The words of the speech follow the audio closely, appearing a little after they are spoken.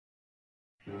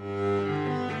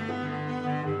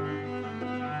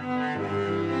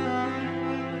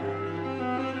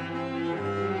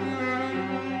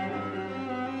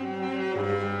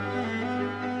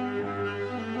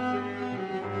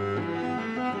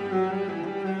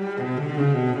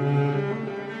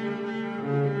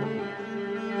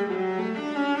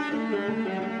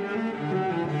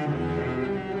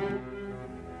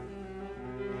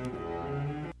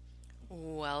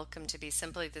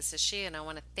Simply. This is she, and I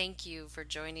want to thank you for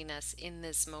joining us in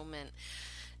this moment.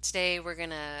 Today, we're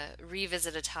going to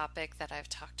revisit a topic that I've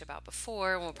talked about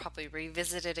before, and we'll probably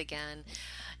revisit it again,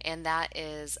 and that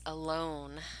is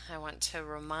alone. I want to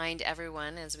remind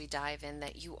everyone as we dive in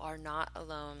that you are not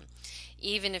alone.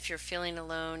 Even if you're feeling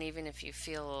alone, even if you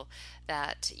feel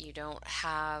that you don't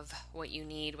have what you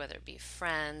need, whether it be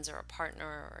friends or a partner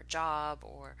or a job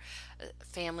or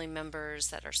family members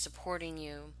that are supporting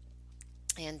you,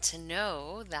 and to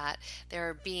know that there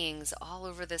are beings all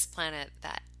over this planet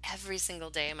that every single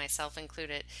day, myself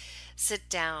included, sit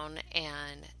down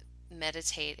and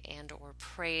meditate and or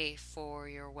pray for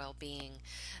your well-being,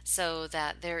 so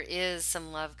that there is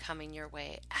some love coming your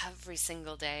way every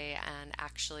single day, and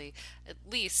actually at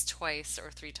least twice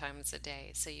or three times a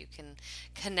day, so you can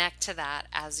connect to that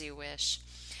as you wish.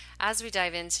 As we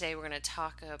dive in today, we're going to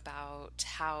talk about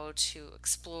how to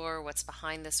explore what's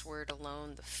behind this word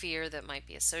alone, the fear that might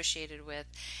be associated with,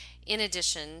 in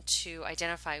addition to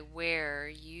identify where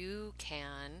you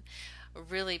can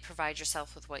really provide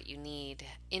yourself with what you need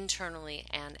internally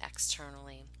and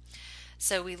externally.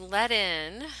 So we let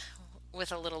in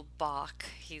with a little Bach.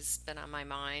 He's been on my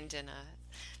mind in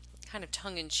a kind of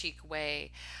tongue-in-cheek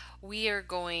way. We are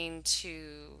going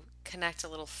to connect a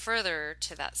little further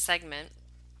to that segment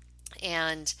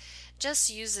and just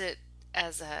use it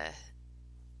as a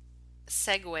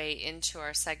segue into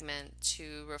our segment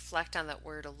to reflect on that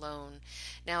word alone.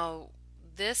 Now,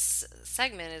 this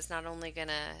segment is not only going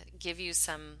to give you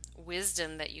some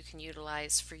wisdom that you can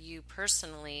utilize for you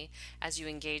personally as you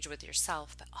engage with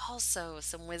yourself, but also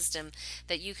some wisdom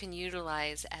that you can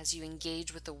utilize as you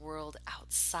engage with the world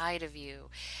outside of you.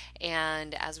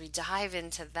 And as we dive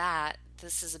into that,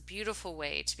 this is a beautiful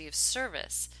way to be of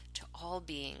service to all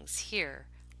beings here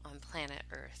on planet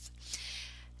Earth.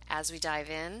 As we dive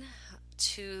in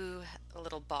to a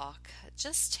little Bach,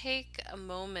 just take a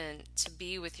moment to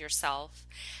be with yourself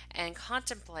and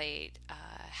contemplate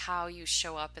how you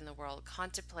show up in the world.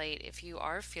 Contemplate if you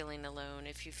are feeling alone,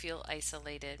 if you feel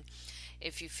isolated,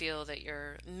 if you feel that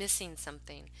you're missing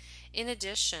something. In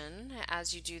addition,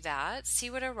 as you do that, see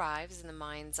what arrives in the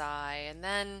mind's eye, and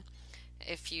then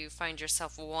if you find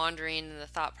yourself wandering in the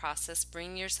thought process,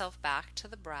 bring yourself back to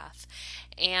the breath.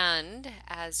 And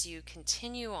as you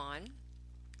continue on,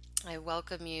 I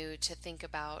welcome you to think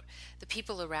about the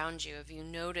people around you. Have you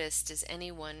noticed, does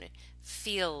anyone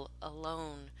feel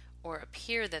alone or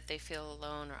appear that they feel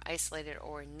alone or isolated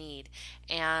or in need?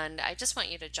 And I just want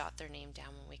you to jot their name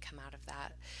down when we come out of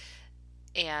that,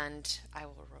 and I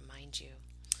will remind you.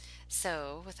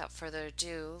 So without further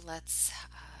ado, let's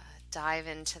dive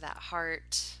into that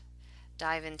heart,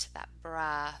 dive into that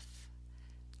breath,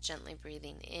 gently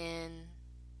breathing in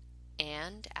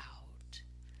and out.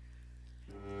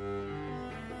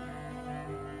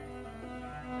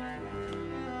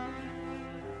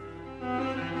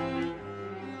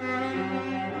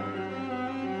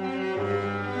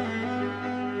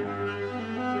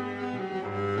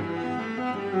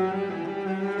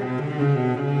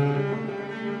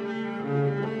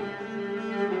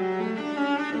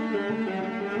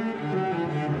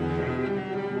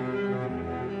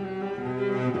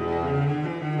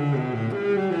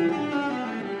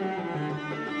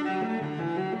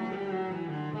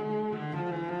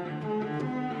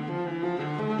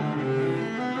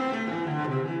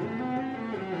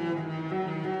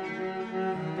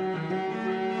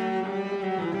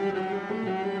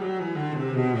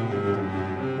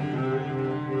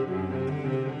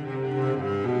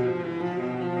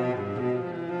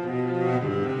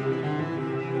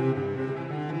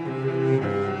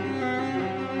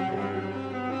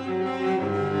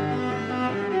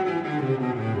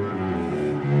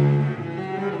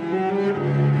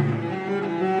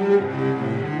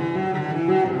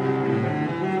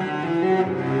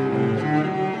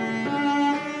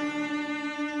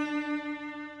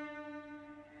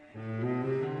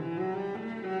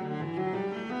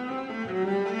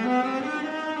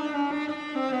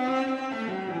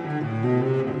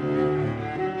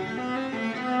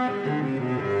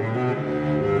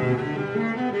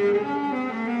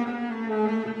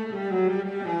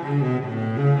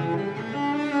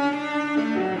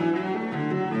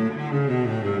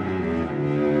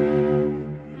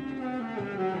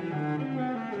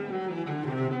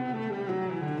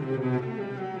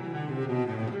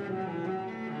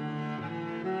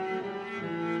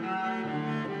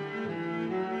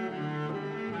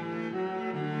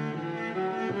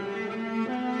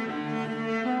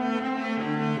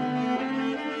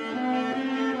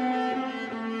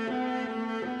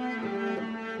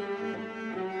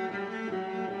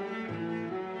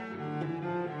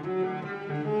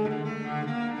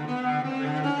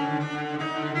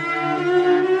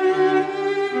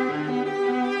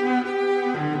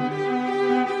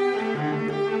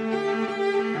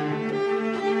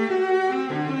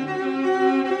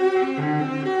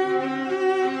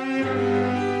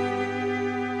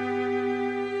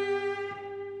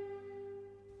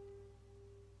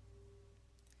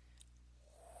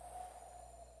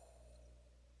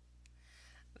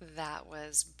 that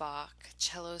was Bach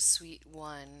Cello Suite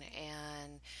 1.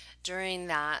 And during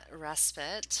that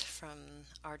respite from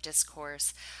our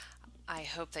discourse, I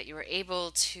hope that you were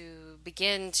able to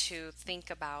begin to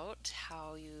think about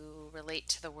how you relate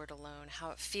to the word alone, how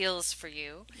it feels for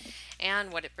you,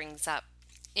 and what it brings up.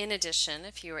 In addition,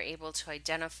 if you were able to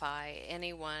identify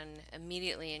anyone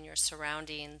immediately in your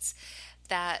surroundings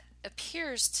that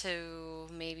appears to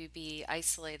maybe be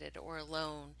isolated or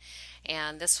alone,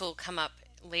 and this will come up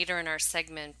later in our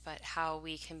segment, but how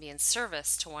we can be in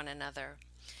service to one another.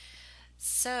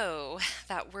 So,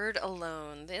 that word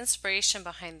alone, the inspiration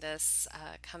behind this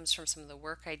comes from some of the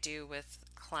work I do with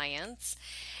clients,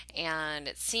 and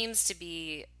it seems to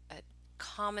be a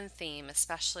common theme,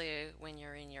 especially when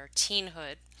you're in your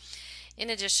teenhood. In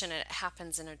addition, it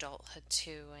happens in adulthood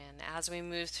too, and as we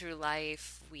move through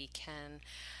life, we can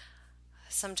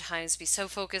sometimes be so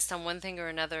focused on one thing or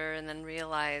another and then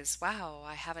realize, wow,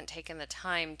 I haven't taken the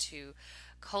time to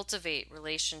cultivate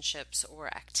relationships or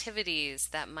activities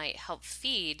that might help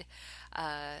feed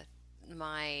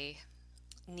my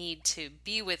need to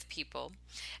be with people.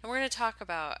 And we're going to talk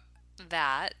about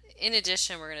that. In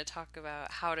addition, we're going to talk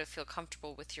about how to feel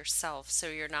comfortable with yourself so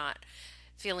you're not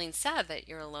feeling sad that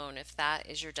you're alone if that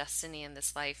is your destiny in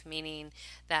this life, meaning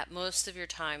that most of your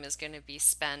time is going to be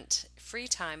spent free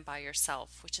time by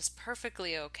yourself, which is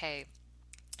perfectly okay.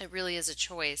 It really is a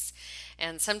choice,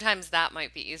 and sometimes that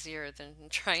might be easier than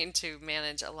trying to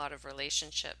manage a lot of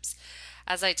relationships.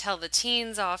 As I tell the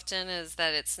teens often, is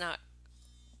that it's not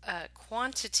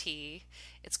quantity,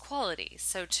 it's quality.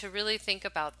 So to really think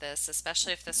about this,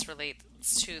 especially if this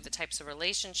relates to the types of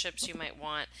relationships you might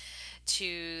want,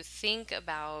 to think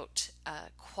about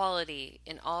quality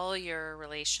in all your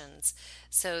relations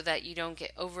so that you don't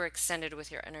get overextended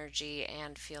with your energy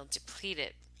and feel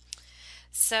depleted.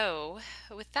 So,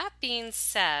 with that being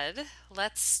said,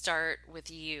 let's start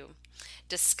with you.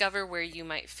 Discover where you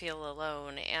might feel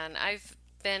alone. And I've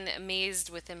been amazed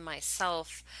within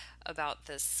myself about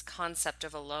this concept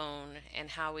of alone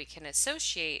and how we can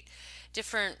associate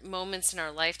different moments in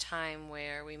our lifetime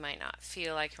where we might not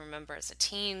feel. I can remember as a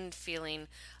teen feeling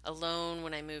alone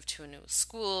when I moved to a new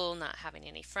school, not having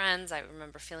any friends. I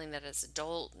remember feeling that as an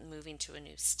adult, moving to a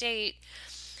new state.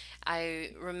 I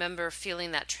remember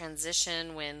feeling that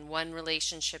transition when one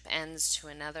relationship ends to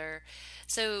another.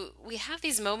 So we have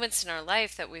these moments in our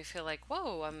life that we feel like,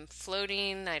 whoa, I'm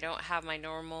floating. I don't have my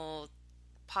normal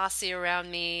posse around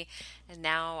me. And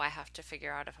now I have to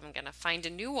figure out if I'm going to find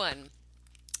a new one.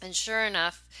 And sure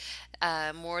enough,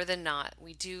 more than not,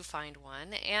 we do find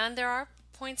one. And there are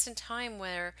points in time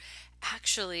where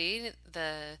actually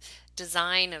the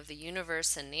design of the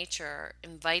universe and nature are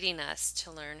inviting us to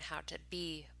learn how to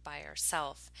be by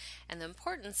ourselves. And the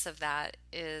importance of that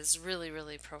is really,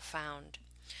 really profound.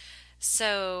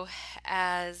 So,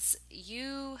 as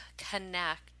you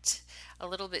connect a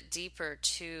little bit deeper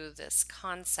to this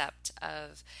concept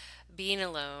of being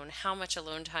alone, how much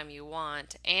alone time you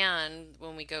want, and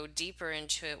when we go deeper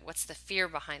into it, what's the fear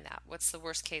behind that? What's the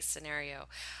worst case scenario?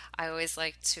 I always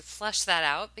like to flesh that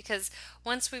out because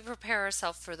once we prepare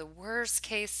ourselves for the worst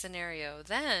case scenario,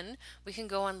 then we can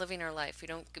go on living our life. We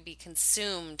don't be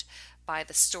consumed by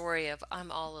the story of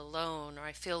I'm all alone or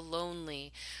I feel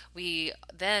lonely. We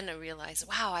then realize,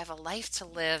 wow, I have a life to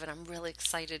live and I'm really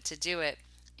excited to do it.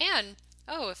 And,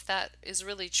 oh, if that is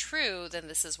really true, then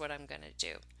this is what I'm going to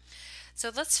do. So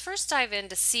let's first dive in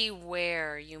to see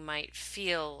where you might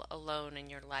feel alone in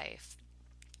your life.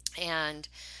 And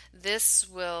this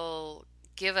will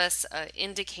give us an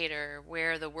indicator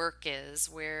where the work is,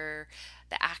 where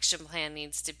the action plan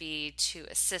needs to be to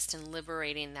assist in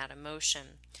liberating that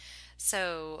emotion.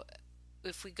 So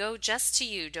if we go just to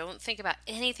you, don't think about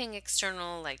anything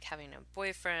external like having a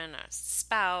boyfriend, a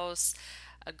spouse,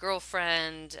 a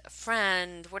girlfriend, a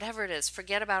friend, whatever it is.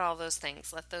 Forget about all those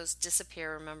things. Let those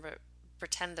disappear. Remember,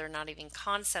 pretend they're not even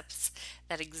concepts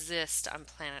that exist on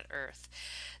planet Earth.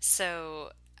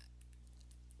 So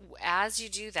as you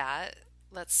do that,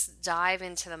 let's dive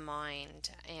into the mind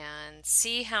and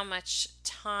see how much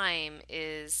time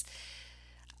is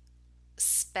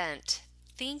spent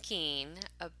thinking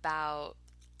about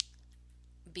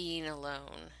being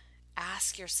alone.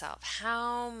 Ask yourself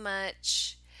how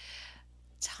much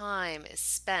time is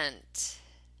spent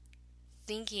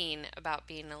thinking about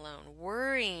being alone,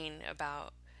 worrying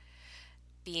about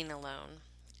being alone,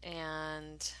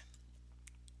 and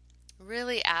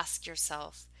really ask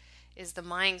yourself, is the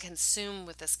mind consumed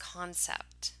with this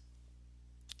concept?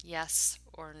 Yes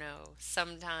or no?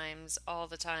 Sometimes, all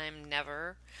the time,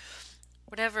 never.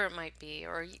 Whatever it might be,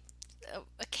 or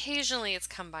occasionally it's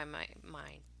come by my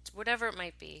mind. Whatever it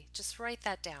might be, just write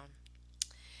that down.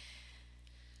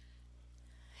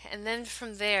 And then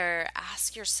from there,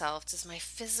 ask yourself, does my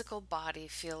physical body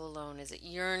feel alone? Is it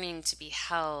yearning to be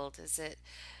held? Is it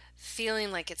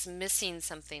feeling like it's missing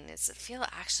something? Does it feel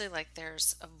actually like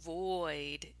there's a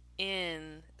void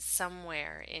in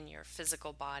somewhere in your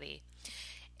physical body?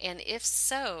 And if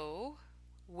so,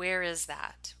 where is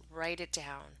that? Write it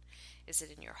down. Is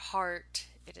it in your heart?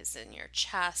 Is it in your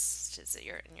chest? Is it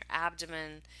in your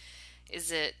abdomen?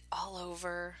 Is it all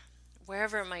over?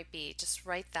 Wherever it might be, just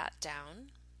write that down.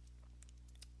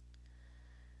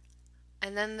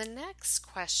 And then the next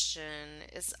question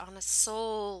is on a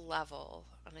soul level,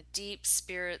 on a deep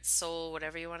spirit, soul,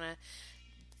 whatever you want to,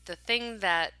 the thing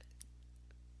that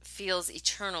feels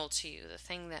eternal to you, the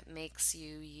thing that makes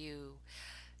you you.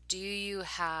 Do you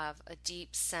have a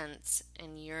deep sense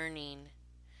and yearning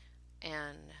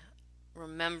and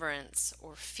remembrance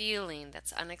or feeling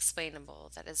that's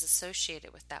unexplainable that is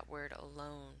associated with that word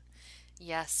alone?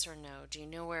 Yes or no? Do you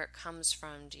know where it comes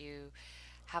from? Do you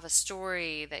have a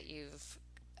story that you've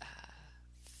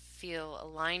feel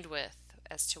aligned with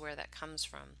as to where that comes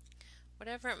from?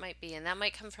 Whatever it might be, and that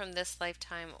might come from this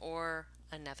lifetime or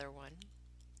another one.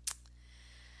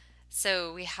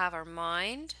 So we have our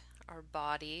mind, our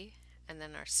body, and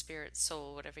then our spirit,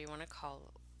 soul, whatever you want to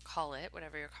call it,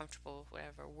 whatever you're comfortable,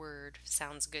 whatever word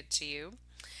sounds good to you.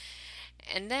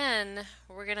 And then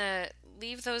we're going to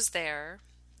leave those there,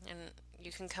 and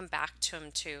you can come back to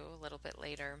them too a little bit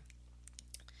later.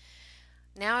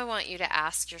 Now I want you to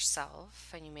ask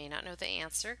yourself, and you may not know the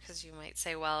answer because you might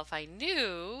say, well, if I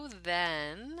knew,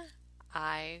 then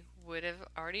I would have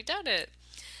already done it.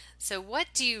 So what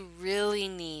do you really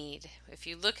need? If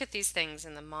you look at these things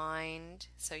in the mind,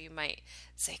 so you might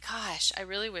say, gosh, I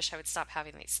really wish I would stop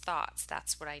having these thoughts.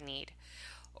 That's what I need.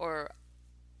 Or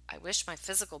I wish my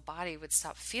physical body would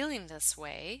stop feeling this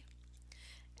way.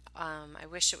 I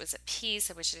wish it was at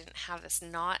peace. I wish I didn't have this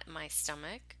knot in my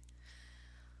stomach.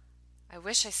 I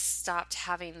wish I stopped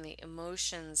having the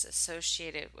emotions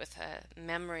associated with a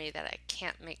memory that I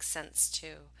can't make sense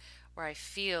to, where I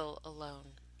feel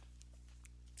alone.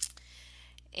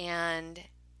 And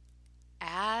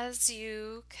as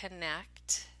you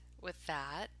connect with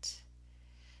that,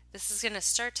 this is going to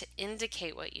start to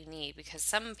indicate what you need, because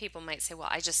some people might say, well,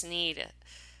 I just need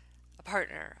a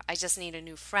partner. I just need a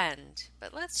new friend.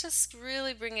 But let's just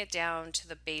really bring it down to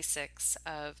the basics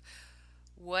of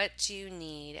what do you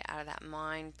need out of that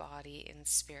mind, body, and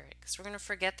spirit? Because we're going to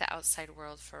forget the outside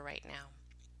world for right now.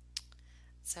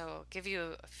 So I'll give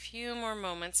you a few more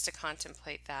moments to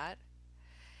contemplate that.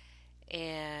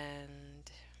 And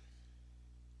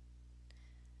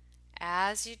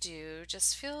as you do,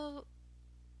 just feel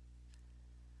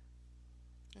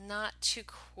not too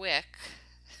quick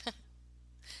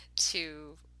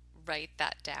to write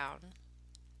that down,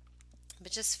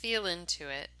 but just feel into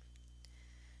it.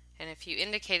 And if you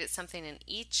indicate it's something in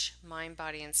each mind,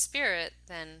 body, and spirit,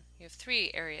 then you have 3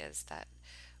 areas that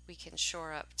we can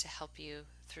shore up to help you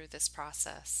through this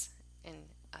process, and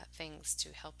things to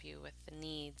help you with the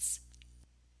needs.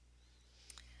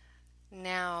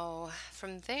 Now,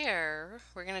 from there,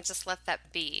 we're going to just let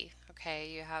that be. Okay,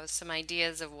 you have some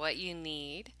ideas of what you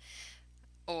need,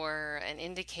 or an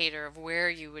indicator of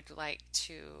where you would like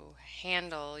to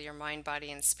handle your mind, body,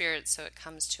 and spirit so it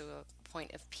comes to a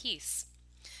point of peace.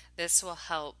 This will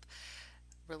help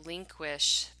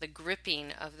relinquish the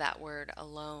gripping of that word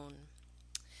alone.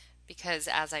 Because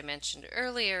as I mentioned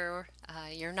earlier,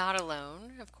 you're not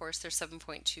alone. Of course, there's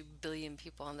 7.2 billion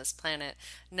people on this planet.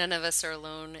 None of us are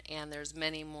alone, and there's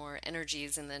many more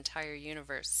energies in the entire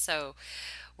universe. So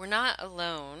we're not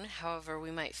alone. However,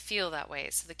 we might feel that way.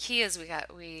 So the key is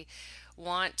we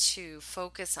want to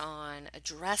focus on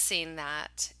addressing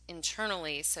that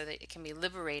internally so that it can be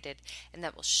liberated, and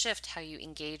that will shift how you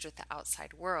engage with the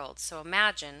outside world. So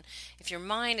imagine if your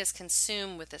mind is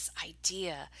consumed with this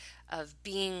idea of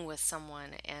being with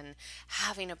someone and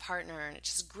having a partner, and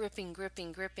it's just gripping,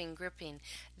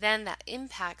 then that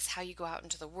impacts how you go out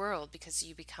into the world, because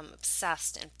you become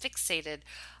obsessed and fixated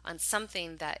on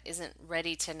something that isn't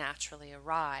ready to naturally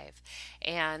arrive,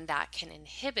 and that can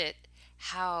inhibit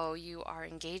how you are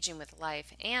engaging with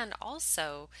life, and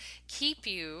also keep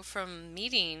you from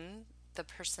meeting the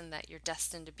person that you're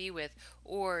destined to be with,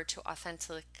 or to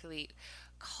authentically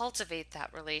cultivate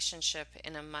that relationship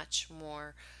in a much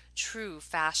more true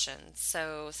fashion.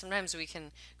 So sometimes we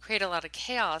can create a lot of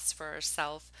chaos for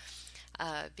ourselves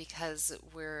because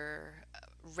we're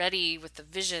ready with the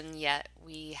vision, yet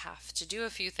we have to do a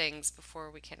few things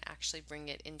before we can actually bring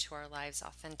it into our lives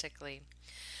authentically.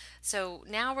 So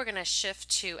now we're going to shift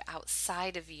to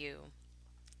outside of you,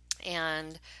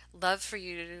 and love for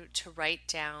you to write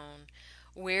down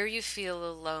Where you feel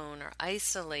alone or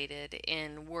isolated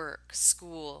in work,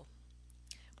 school,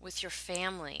 with your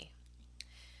family,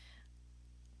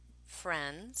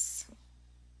 friends,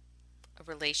 a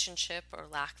relationship or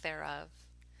lack thereof,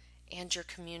 and your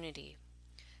community.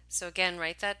 So again,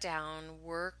 write that down.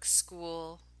 Work,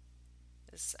 school.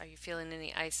 Are you feeling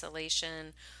any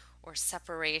isolation or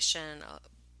separation,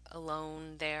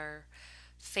 alone there?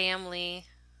 Family.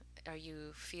 Are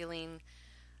you feeling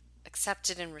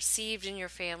accepted and received in your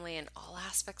family and all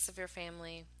aspects of your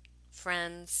family?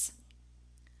 Friends.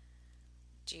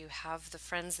 Do you have the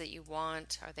friends that you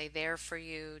want? Are they there for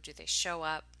you? Do they show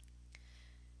up?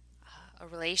 A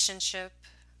relationship,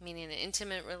 meaning an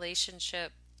intimate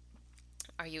relationship.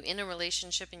 Are you in a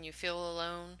relationship and you feel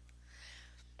alone?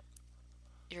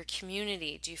 Your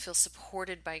community, do you feel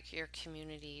supported by your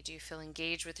community? Do you feel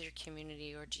engaged with your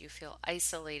community, or do you feel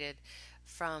isolated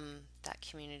from that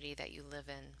community that you live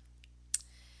in?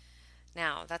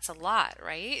 Now, that's a lot,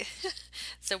 right?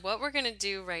 So, what we're going to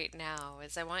do right now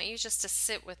is I want you just to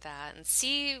sit with that and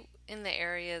see in the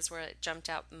areas where it jumped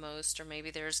out the most, or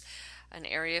maybe there's an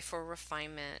area for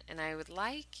refinement. And I would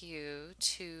like you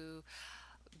to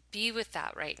be with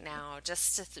that right now,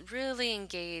 just to really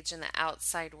engage in the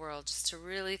outside world, just to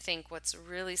really think what's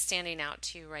really standing out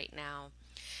to you right now.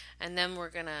 And then we're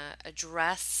going to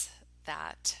address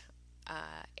that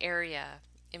area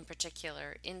in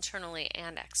particular, internally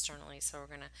and externally. So we're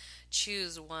going to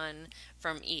choose one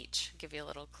from each, give you a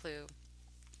little clue.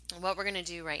 What we're going to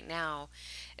do right now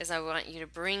is I want you to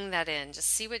bring that in. Just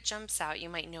see what jumps out. You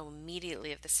might know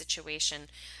immediately of the situation,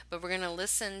 but we're going to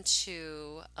listen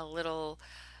to a little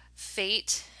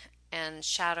Fate and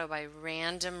Shadow by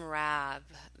Random Rab.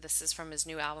 This is from his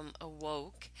new album,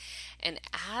 Awoke. And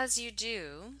as you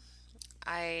do,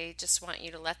 I just want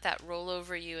you to let that roll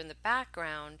over you in the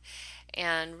background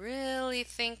and really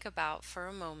think about for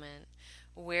a moment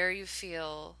where you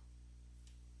feel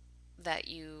that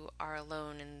you are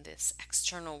alone in this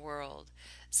external world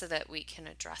so that we can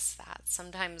address that.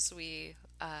 Sometimes we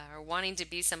are wanting to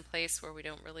be someplace where we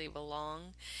don't really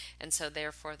belong, and so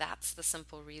therefore that's the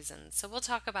simple reason. So we'll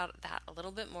talk about that a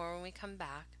little bit more when we come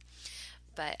back.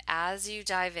 But as you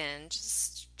dive in,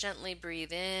 just gently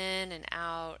breathe in and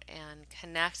out and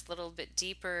connect a little bit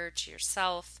deeper to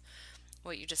yourself,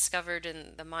 what you discovered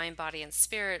in the mind, body, and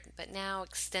spirit, but now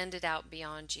extend it out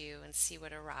beyond you and see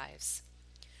what arrives.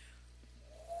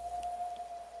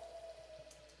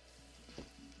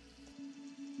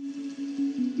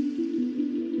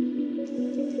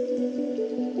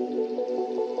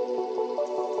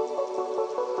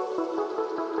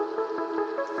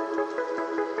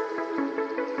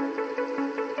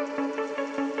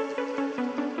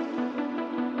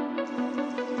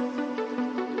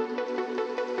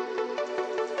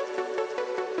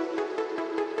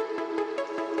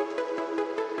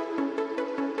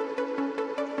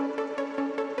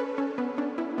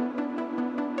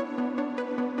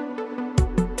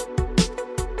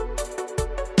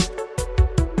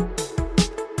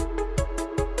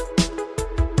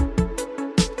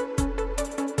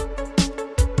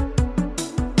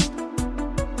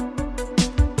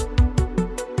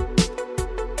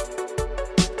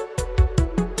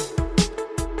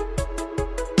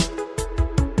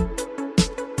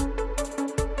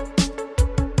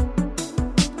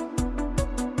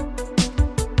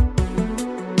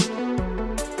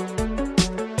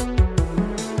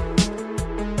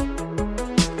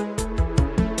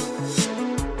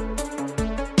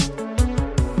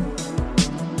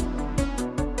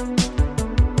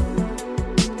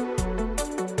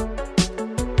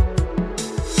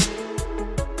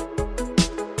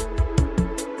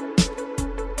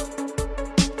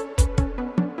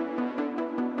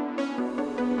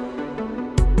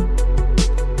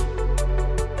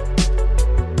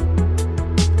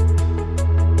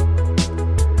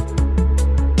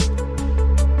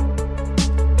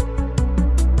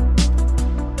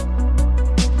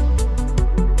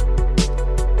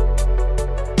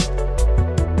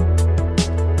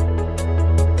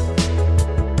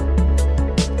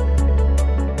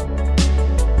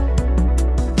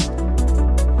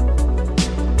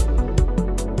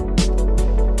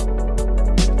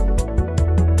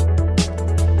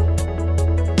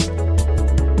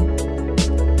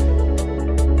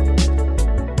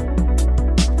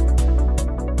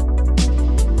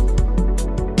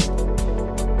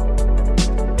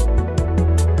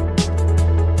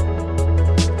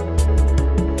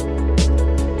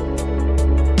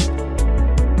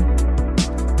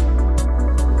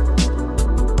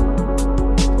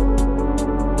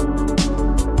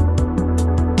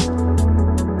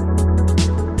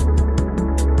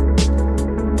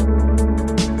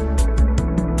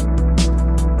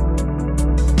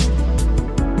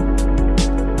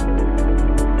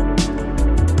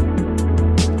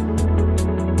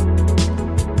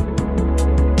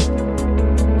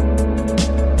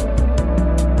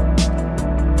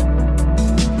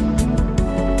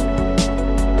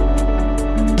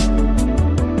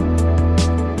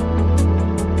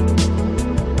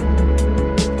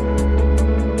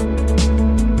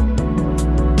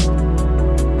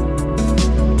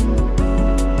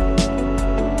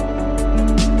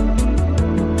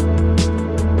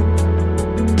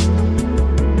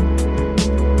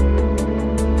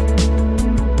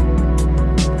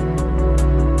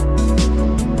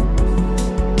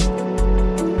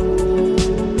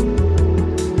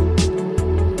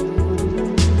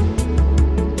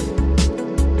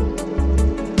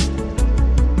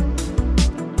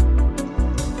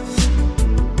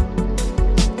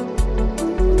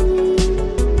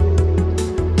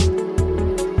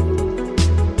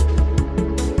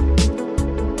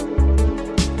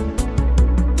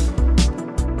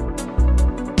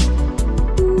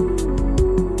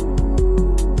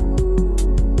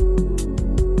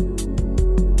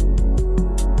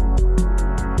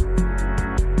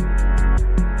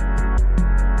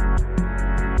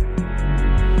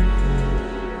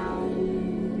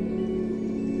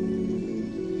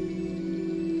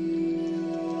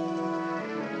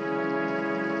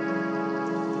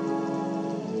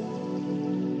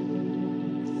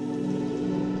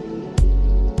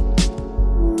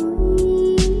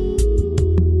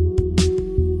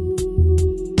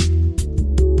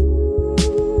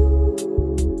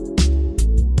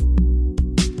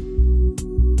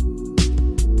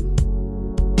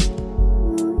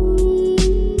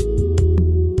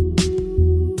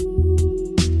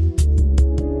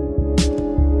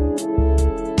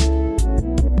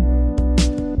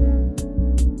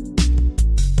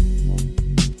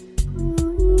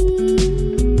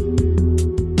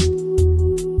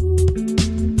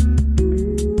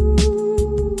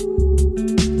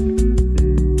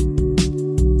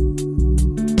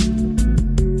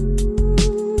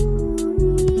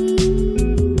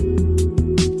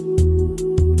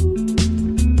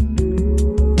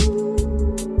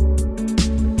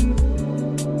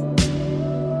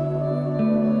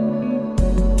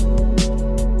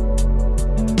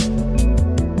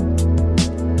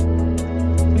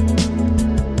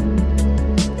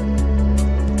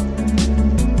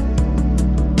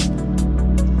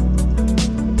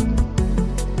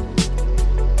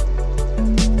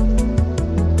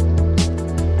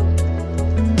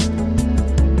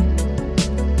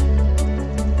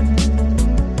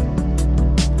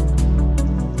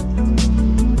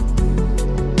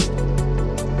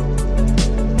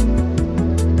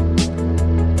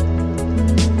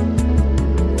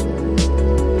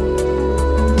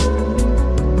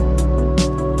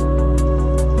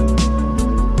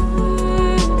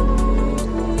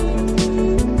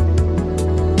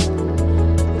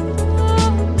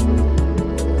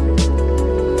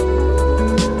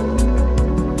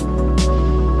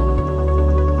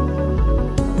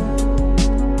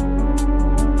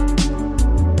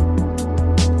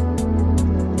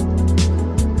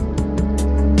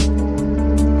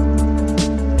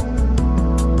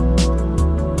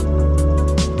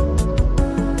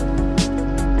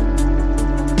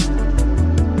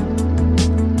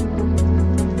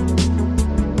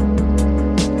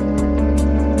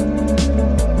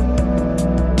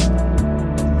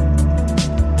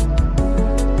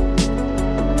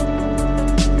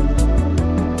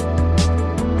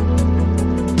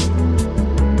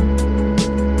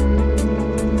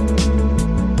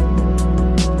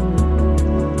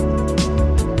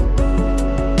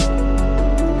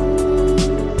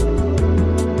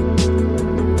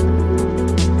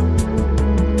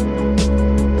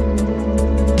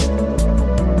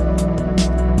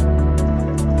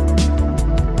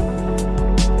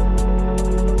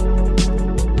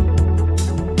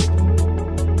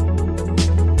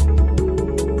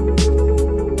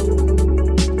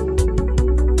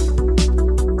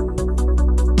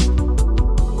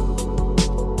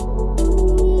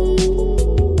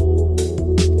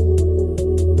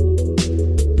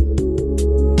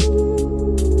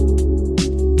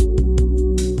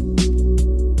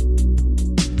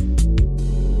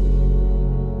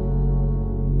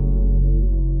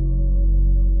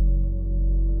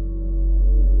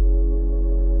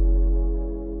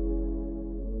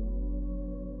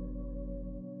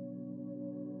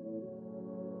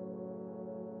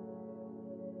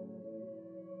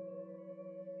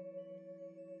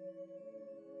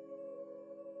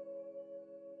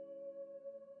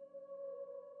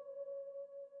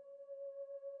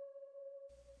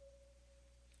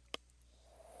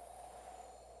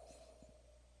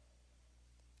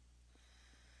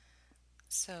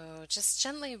 So, just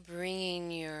gently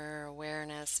bringing your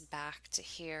awareness back to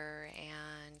here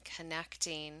and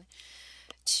connecting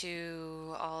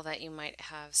to all that you might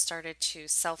have started to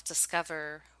self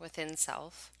discover within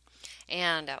self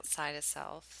and outside of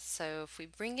self. So, if we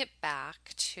bring it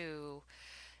back to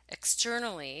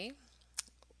externally,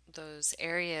 those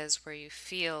areas where you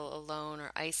feel alone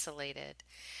or isolated,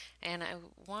 and I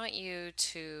want you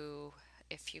to,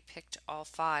 if you picked all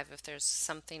five, if there's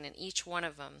something in each one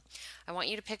of them, I want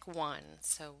you to pick one.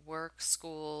 So, work,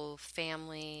 school,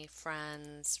 family,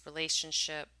 friends,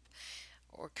 relationship,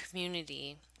 or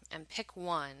community, and pick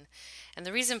one. And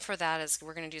the reason for that is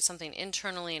we're going to do something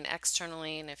internally and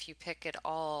externally, and if you pick it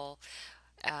all,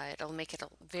 it'll make it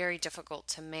very difficult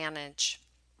to manage.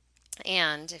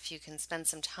 And if you can spend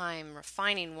some time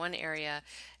refining one area,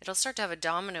 it'll start to have a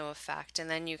domino effect, and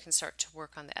then you can start to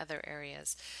work on the other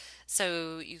areas.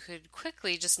 So you could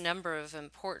quickly just number of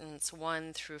importance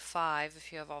 1 through 5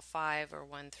 if you have all five, or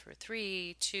 1 through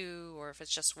 3, 2, or if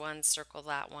it's just one, circle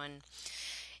that one.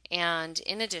 And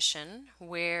in addition,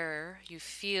 where you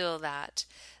feel that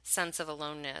sense of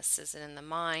aloneness, is it in the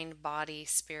mind, body,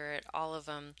 spirit, all of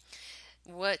them?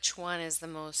 Which one is the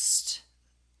most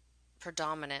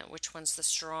predominant? Which one's the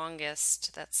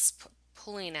strongest that's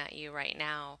pulling at you right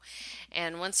now?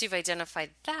 And once you've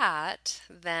identified that,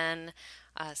 then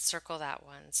circle that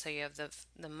one. So you have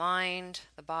the mind,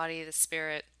 the body, the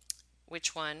spirit.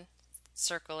 Which one?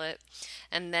 Circle it.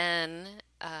 And then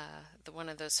the one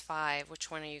of those five,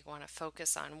 which one are you going to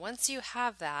focus on? Once you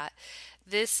have that,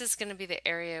 this is going to be the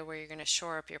area where you're going to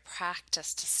shore up your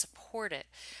practice to support it.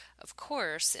 Of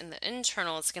course, in the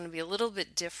internal, it's going to be a little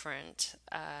bit different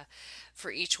for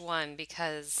each one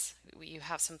because you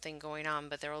have something going on,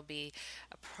 but there will be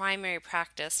a primary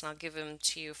practice, and I'll give them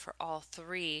to you for all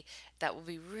three, that will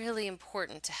be really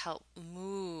important to help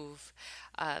move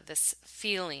this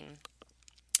feeling.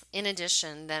 In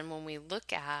addition, then when we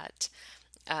look at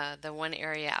the one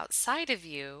area outside of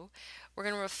you, we're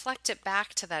going to reflect it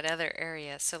back to that other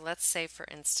area. So let's say, for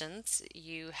instance,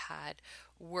 you had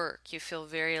work, you feel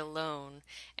very alone,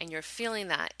 and you're feeling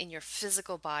that in your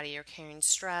physical body. You're carrying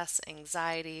stress,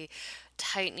 anxiety,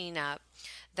 tightening up.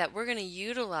 That we're going to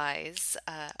utilize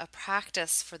a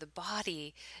practice for the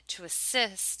body to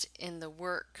assist in the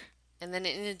work. And then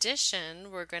in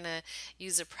addition, we're going to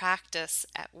use a practice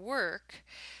at work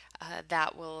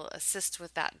that will assist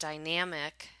with that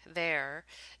dynamic there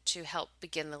to help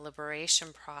begin the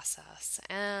liberation process.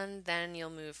 And then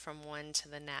you'll move from one to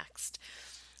the next.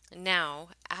 Now,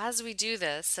 as we do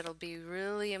this, it'll be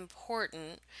really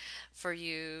important for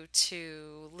you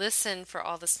to listen for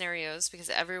all the scenarios because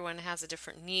everyone has a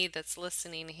different need that's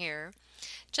listening here.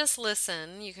 Just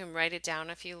listen. You can write it down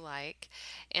if you like.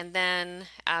 And then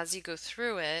as you go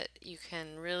through it, you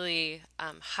can really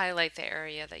highlight the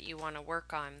area that you want to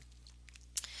work on.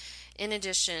 In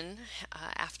addition,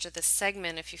 after this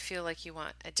segment, if you feel like you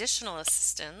want additional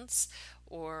assistance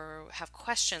or have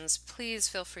questions, please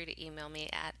feel free to email me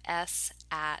at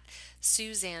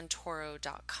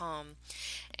s@suzannetoro.com.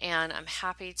 And I'm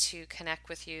happy to connect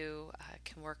with you. I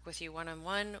can work with you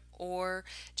one-on-one or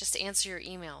just answer your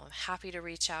email. I'm happy to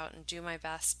reach out and do my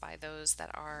best by those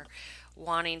that are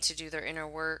wanting to do their inner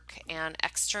work and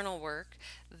external work.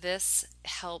 This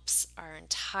helps our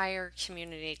entire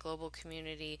community, global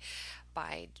community,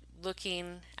 by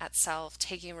looking at self,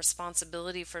 taking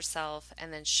responsibility for self,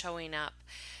 and then showing up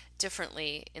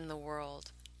differently in the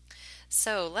world.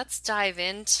 So let's dive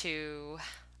into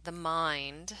the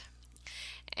mind.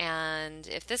 And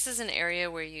if this is an area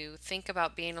where you think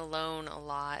about being alone a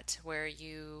lot, where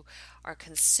you are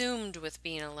consumed with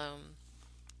being alone,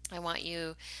 I want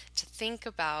you to think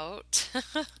about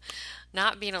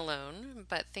not being alone,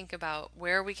 but think about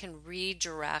where we can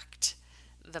redirect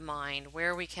the mind,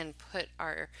 where we can put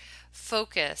our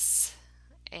focus.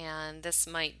 And this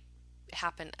might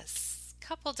happen a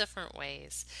couple different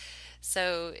ways.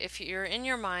 So if you're in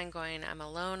your mind going, I'm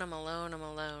alone, I'm alone, I'm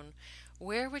alone,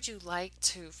 where would you like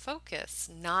to focus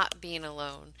not being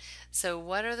alone? So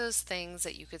what are those things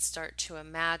that you could start to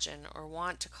imagine or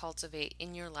want to cultivate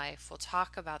in your life? We'll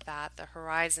talk about that, the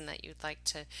horizon that you'd like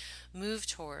to move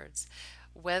towards.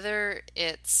 Whether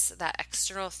it's that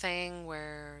external thing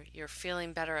where you're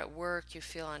feeling better at work, you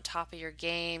feel on top of your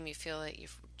game, you feel that you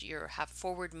have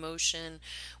forward motion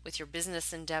with your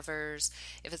business endeavors.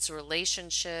 If it's a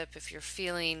relationship, if you're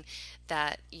feeling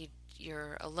that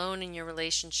you're alone in your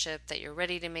relationship, that you're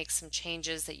ready to make some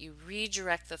changes, that you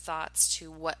redirect the thoughts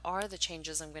to what are the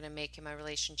changes I'm going to make in my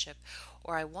relationship,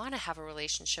 or I want to have a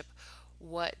relationship,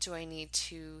 what do I need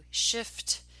to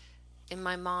shift in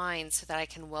my mind so that I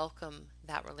can welcome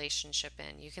that relationship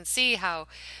in. You can see how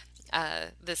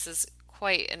this is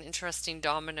quite an interesting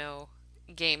domino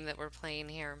game that we're playing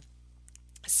here.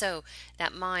 So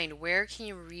that mind, where can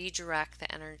you redirect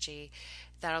the energy?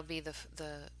 That'll be the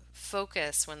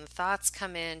focus when the thoughts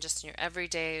come in just in your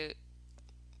everyday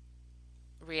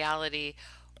reality.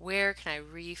 Where can I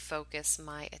refocus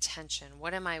my attention?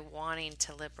 What am I wanting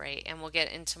to liberate? And we'll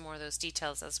get into more of those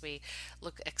details as we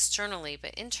look externally,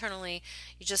 but internally,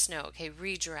 you just know, okay,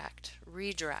 redirect,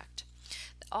 redirect.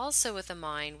 Also, with the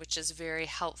mind, which is very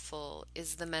helpful,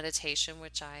 is the meditation,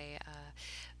 which I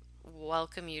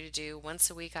welcome you to do. Once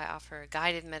a week, I offer a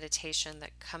guided meditation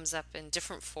that comes up in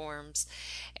different forms.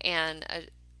 And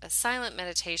a silent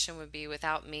meditation would be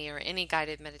without me or any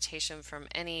guided meditation from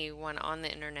anyone on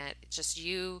the internet. Just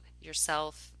you,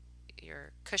 yourself,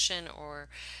 your cushion or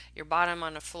your bottom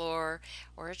on a floor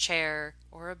or a chair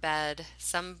or a bed,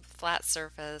 some flat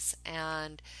surface,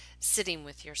 and sitting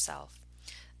with yourself.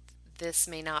 This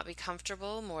may not be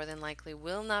comfortable, more than likely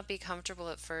will not be comfortable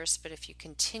at first, but if you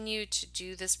continue to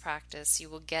do this practice, you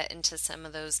will get into some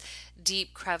of those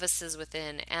deep crevices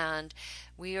within. And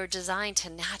we are designed to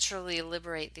naturally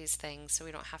liberate these things so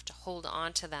we don't have to hold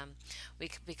on to them. We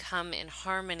can become in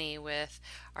harmony with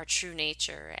our true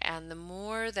nature. And the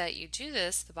more that you do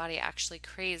this, the body actually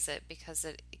craves it because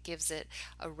it gives it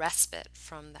a respite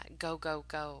from that go, go,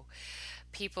 go.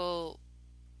 People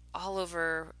all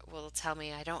over will tell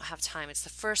me I don't have time. It's the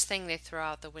first thing they throw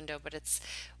out the window, but it's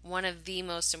one of the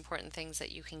most important things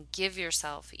that you can give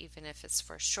yourself, even if it's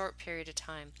for a short period of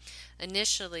time.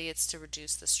 Initially, it's to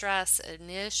reduce the stress.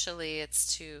 Initially,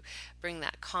 it's to bring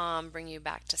that calm, bring you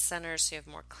back to center so you have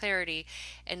more clarity.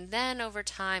 And then over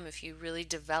time, if you really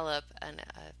develop a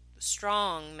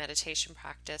strong meditation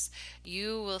practice,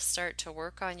 you will start to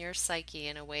work on your psyche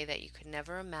in a way that you could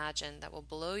never imagine, that will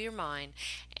blow your mind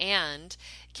and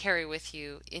carry with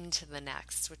you into the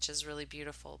next, which is really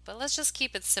beautiful. But let's just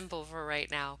keep it simple for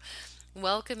right now.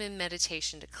 Welcome in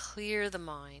meditation to clear the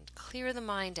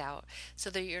mind out so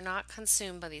that you're not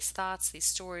consumed by these thoughts, these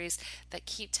stories that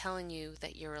keep telling you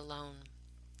that you're alone.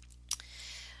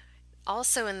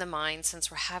 Also in the mind, since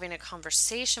we're having a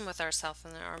conversation with ourselves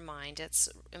in our mind, it's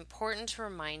important to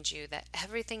remind you that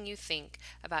everything you think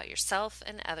about yourself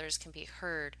and others can be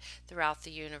heard throughout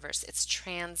the universe. It's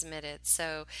transmitted.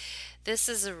 So this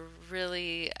is a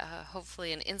really,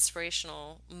 hopefully an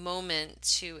inspirational moment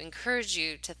to encourage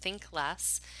you to think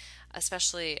less,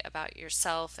 especially about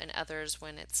yourself and others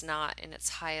when it's not in its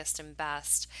highest and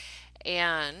best,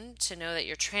 and to know that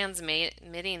you're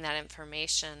transmitting that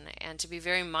information and to be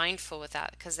very mindful with that,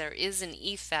 because there is an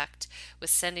effect with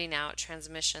sending out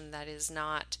transmission that is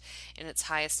not in its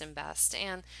highest and best.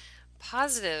 And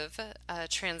positive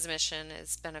transmission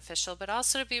is beneficial, but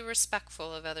also to be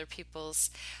respectful of other people's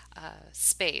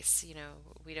space. You know,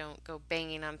 we don't go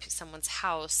banging on someone's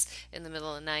house in the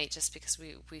middle of the night just because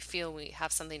we feel we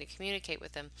have something to communicate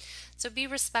with them. So be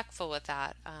respectful with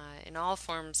that in all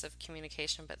forms of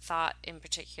communication, but thought in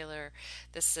particular.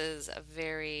 This is a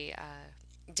very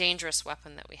dangerous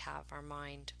weapon that we have, our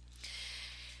mind.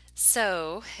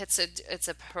 So it's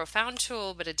a profound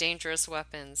tool, but a dangerous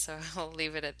weapon. So I'll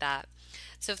leave it at that.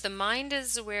 So if the mind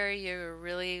is where you're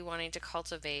really wanting to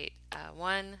cultivate,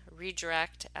 one,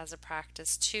 redirect as a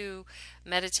practice, two,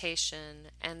 meditation,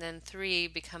 and then three,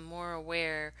 become more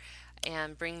aware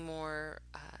and bring more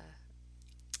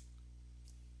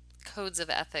codes of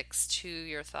ethics to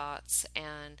your thoughts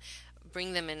and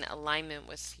bring them in alignment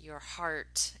with your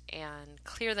heart and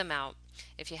clear them out.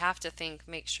 If you have to think,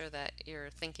 make sure that you're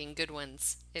thinking good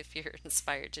ones if you're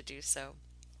inspired to do so.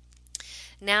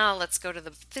 Now let's go to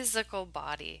the physical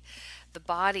body. The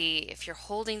body, if you're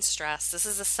holding stress, this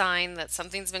is a sign that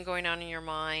something's been going on in your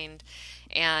mind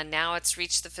and now it's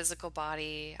reached the physical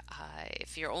body.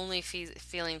 If you're only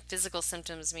feeling physical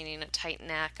symptoms, meaning a tight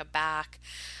neck, a back,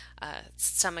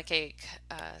 stomach ache,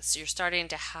 so you're starting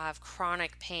to have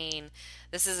chronic pain,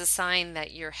 this is a sign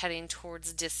that you're heading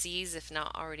towards disease, if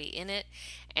not already in it,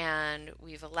 and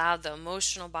we've allowed the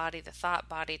emotional body, the thought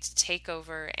body to take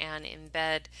over and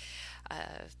embed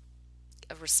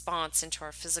a response into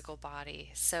our physical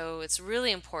body. So it's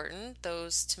really important.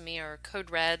 Those to me are code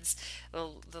reds.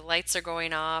 The lights are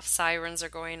going off, sirens are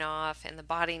going off, and the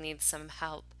body needs some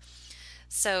help.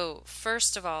 So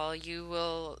first of all, you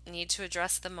will need to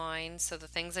address the mind. So the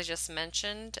things I just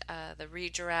mentioned, the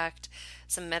redirect,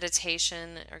 some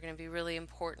meditation are going to be really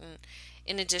important.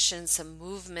 In addition, some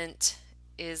movement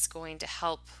is going to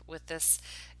help with this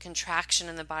contraction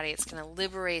in the body. It's going to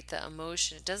liberate the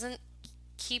emotion. It doesn't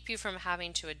keep you from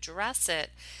having to address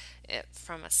it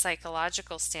from a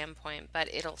psychological standpoint,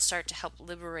 but it'll start to help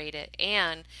liberate it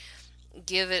and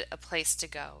give it a place to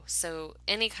go. So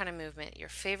any kind of movement, your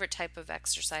favorite type of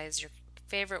exercise, your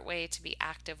favorite way to be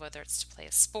active, whether it's to play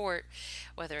a sport,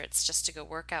 whether it's just to go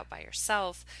work out by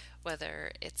yourself,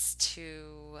 whether it's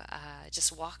to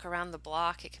just walk around the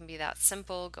block. It can be that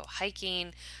simple. Go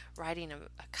hiking, riding a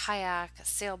kayak, a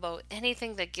sailboat,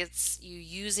 anything that gets you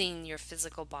using your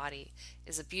physical body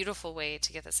is a beautiful way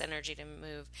to get this energy to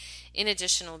move. In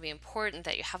addition, it will be important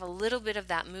that you have a little bit of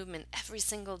that movement every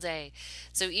single day.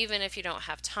 So even if you don't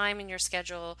have time in your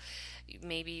schedule,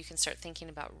 maybe you can start thinking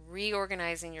about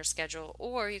reorganizing your schedule,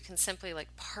 or you can simply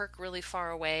like park really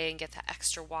far away and get that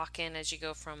extra walk in as you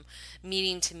go from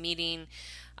meeting to meeting.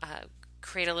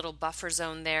 Create a little buffer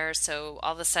zone there, so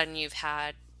all of a sudden you've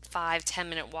had 5-10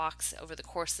 minute walks over the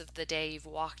course of the day. You've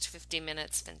walked 50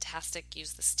 minutes. Fantastic.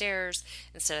 Use the stairs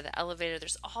instead of the elevator.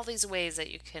 There's all these ways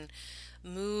that you can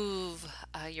move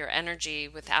your energy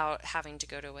without having to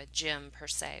go to a gym per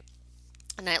se.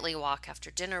 A nightly walk after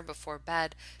dinner, before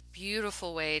bed,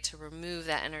 beautiful way to remove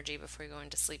that energy before you go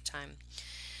into sleep time.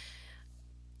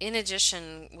 In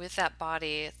addition, with that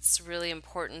body, it's really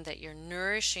important that you're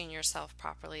nourishing yourself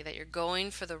properly, that you're going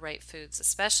for the right foods,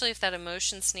 especially if that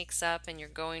emotion sneaks up and you're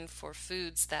going for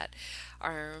foods that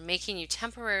are making you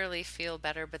temporarily feel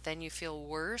better, but then you feel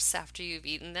worse after you've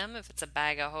eaten them. If it's a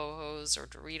bag of Ho-Hos or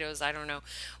Doritos, I don't know,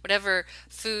 whatever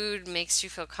food makes you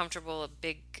feel comfortable, a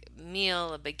big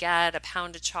meal, a baguette, a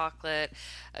pound of chocolate,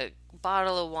 a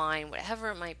bottle of wine, whatever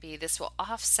it might be, this will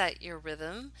offset your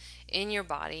rhythm in your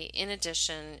body. In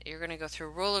addition, you're going to go through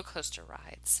a roller coaster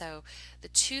ride. So the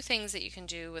two things that you can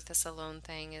do with this alone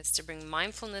thing is to bring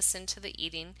mindfulness into the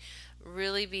eating.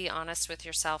 Really be honest with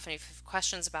yourself. And if you have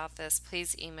questions about this,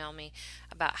 please email me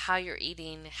about how you're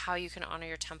eating, how you can honor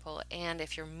your temple, and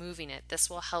if you're moving it. This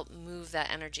will help move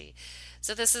that energy.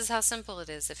 So this is how simple it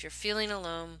is. If you're feeling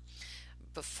alone,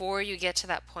 before you get to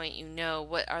that point, you know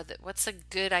what's a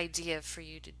good idea for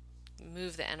you to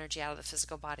move the energy out of the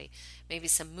physical body. Maybe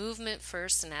some movement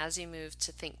first, and as you move,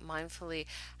 to think mindfully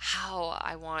how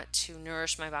I want to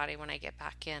nourish my body when I get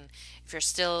back in. If you're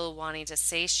still wanting to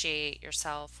satiate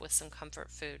yourself with some comfort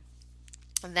food.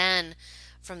 And then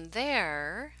from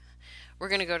there, we're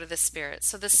going to go to the spirit.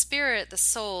 So the spirit, the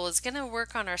soul, is going to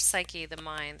work on our psyche, the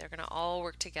mind. They're going to all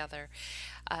work together.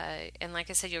 And like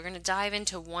I said, you're going to dive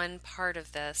into one part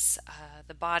of this.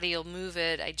 The body will move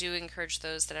it. I do encourage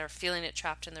those that are feeling it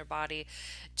trapped in their body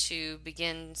to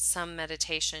begin some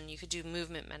meditation. You could do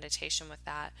movement meditation with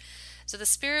that. So the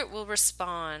spirit will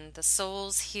respond. The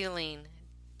soul's healing,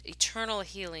 eternal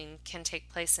healing, can take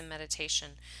place in meditation.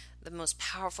 The most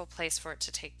powerful place for it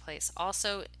to take place.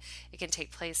 Also, it can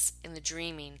take place in the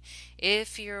dreaming.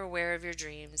 If you're aware of your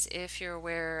dreams, if you're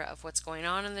aware of what's going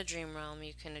on in the dream realm,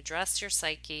 you can address your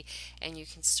psyche and you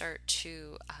can start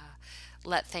to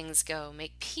let things go,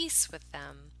 make peace with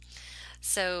them.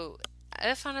 So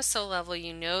if on a soul level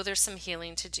you know there's some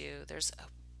healing to do, there's a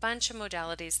bunch of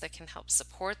modalities that can help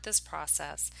support this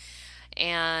process.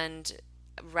 And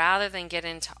rather than get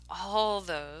into all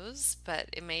those, but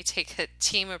it may take a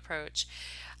team approach,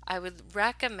 I would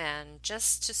recommend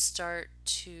just to start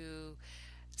to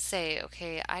say,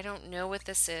 okay, I don't know what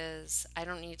this is. I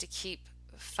don't need to keep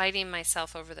fighting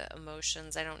myself over the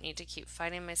emotions. I don't need to keep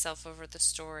fighting myself over the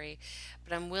story,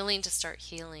 but I'm willing to start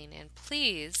healing. And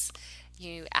please,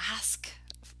 you ask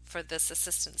for this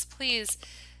assistance. Please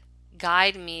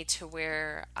guide me to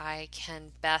where I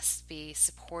can best be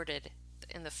supported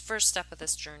in the first step of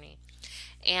this journey.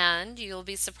 And you'll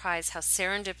be surprised how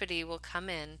serendipity will come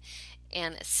in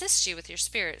and assist you with your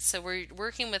spirit. So we're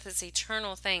working with this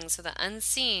eternal thing. So the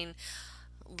unseen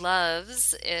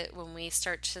loves it when we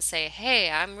start to say,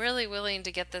 hey, I'm really willing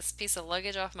to get this piece of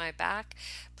luggage off my back.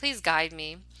 Please guide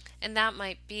me. And that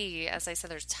might be, as I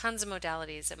said, there's tons of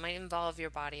modalities. It might involve your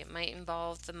body. It might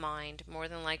involve the mind, more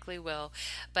than likely will.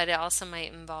 But it also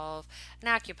might involve an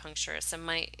acupuncturist. It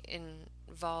might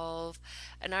involve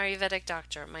an Ayurvedic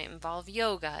doctor. It might involve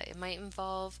yoga. It might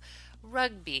involve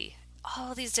rugby.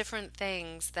 All these different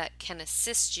things that can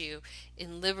assist you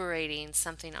in liberating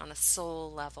something on a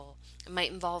soul level. It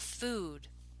might involve food.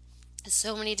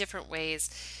 So many different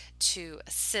ways to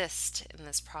assist in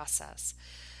this process.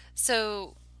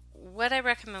 So what I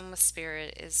recommend with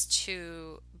spirit is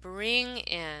to bring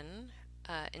in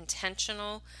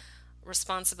intentional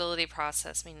responsibility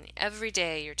process, meaning every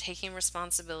day you're taking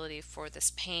responsibility for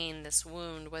this pain, this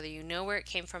wound, whether you know where it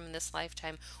came from in this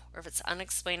lifetime or if it's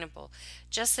unexplainable,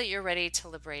 just that you're ready to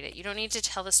liberate it. You don't need to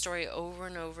tell the story over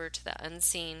and over to the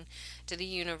unseen, to the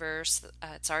universe.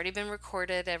 It's already been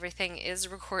recorded. Everything is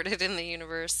recorded in the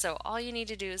universe. So all you need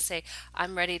to do is say,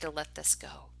 I'm ready to let this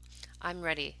go. I'm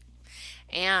ready.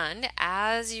 And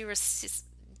as you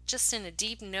just in a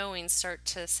deep knowing start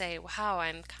to say, wow,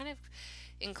 I'm kind of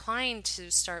inclined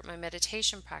to start my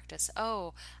meditation practice.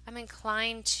 Oh, I'm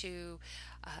inclined to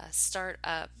start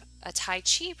up a Tai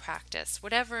Chi practice,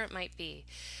 whatever it might be.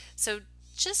 So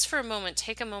just for a moment,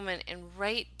 take a moment and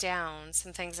write down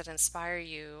some things that inspire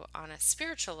you on a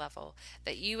spiritual level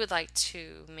that you would like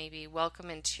to maybe welcome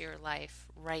into your life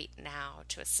right now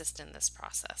to assist in this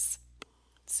process.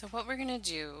 So what we're going to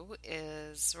do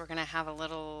is we're going to have a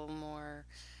little more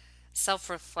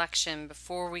self-reflection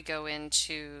before we go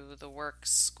into the work,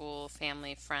 school,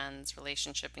 family, friends,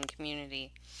 relationship, and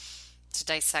community to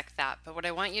dissect that. But what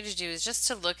I want you to do is just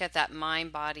to look at that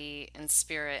mind, body, and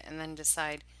spirit and then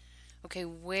decide, okay,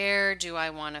 where do I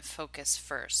want to focus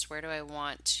first? Where do I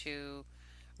want to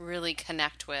really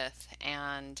connect with?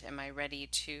 And am I ready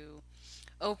to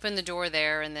open the door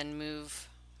there and then move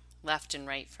left and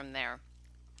right from there?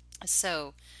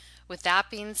 So with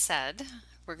that being said,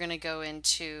 we're going to go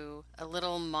into a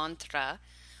little mantra.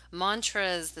 Mantra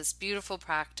is this beautiful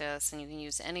practice, and you can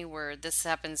use any word. This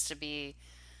happens to be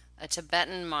a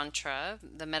Tibetan mantra,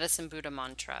 the Medicine Buddha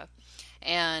mantra,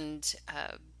 and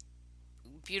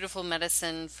beautiful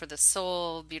medicine for the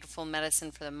soul, beautiful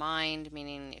medicine for the mind,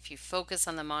 meaning if you focus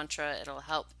on the mantra, it'll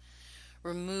help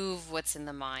remove what's in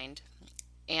the mind.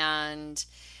 And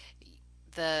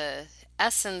the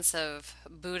essence of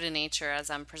Buddha nature,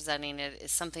 as I'm presenting it,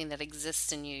 is something that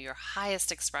exists in you, your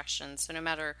highest expression. So no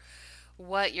matter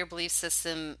what your belief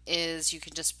system is, you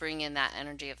can just bring in that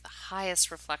energy of the highest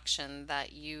reflection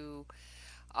that you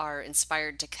are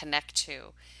inspired to connect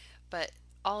to. But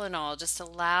all in all, just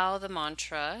allow the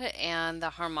mantra and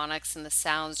the harmonics and the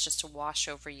sounds just to wash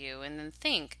over you, and then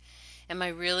think, am I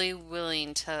really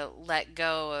willing to let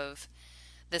go of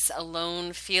this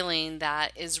alone feeling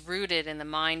that is rooted in the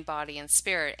mind, body, and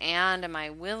spirit? And am I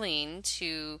willing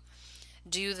to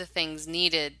do the things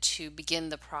needed to begin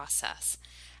the process?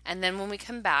 And then when we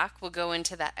come back, we'll go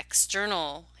into that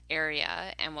external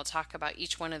area and we'll talk about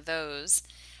each one of those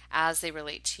as they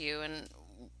relate to you. And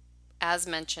as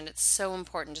mentioned, it's so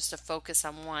important just to focus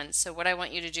on one. So what I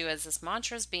want you to do as this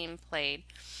mantra is being played,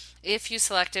 if you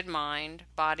selected mind,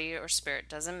 body, or spirit,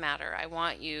 doesn't matter. I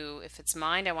want you, if it's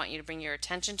mind, I want you to bring your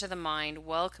attention to the mind,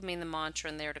 welcoming the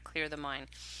mantra in there to clear the mind.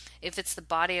 If it's the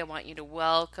body, I want you to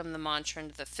welcome the mantra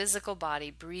into the physical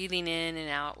body, breathing in and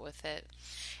out with it.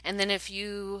 And then if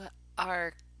you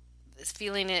are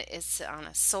feeling it is on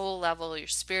a soul level, your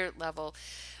spirit level,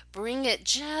 bring it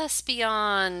just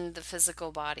beyond the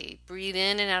physical body. Breathe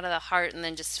in and out of the heart, and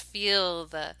then just feel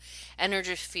the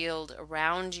energy field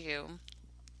around you.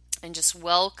 And just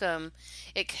welcome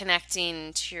it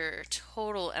connecting to your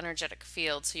total energetic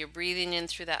field. So you're breathing in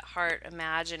through that heart.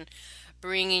 Imagine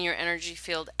bringing your energy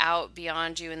field out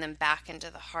beyond you and then back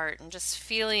into the heart. And just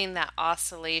feeling that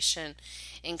oscillation,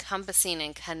 encompassing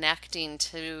and connecting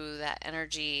to that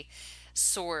energy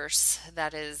source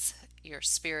that is your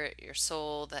spirit, your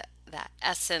soul, that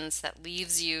essence that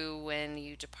leaves you when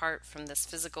you depart from this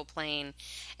physical plane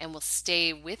and will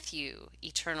stay with you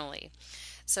eternally.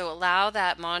 So allow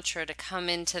that mantra to come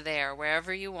into there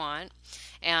wherever you want,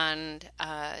 and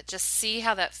just see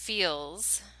how that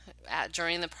feels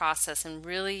during the process, and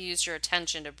really use your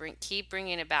attention to keep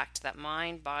bringing it back to that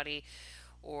mind, body,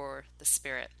 or the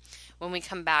spirit. When we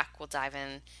come back, we'll dive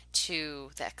in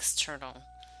to the external.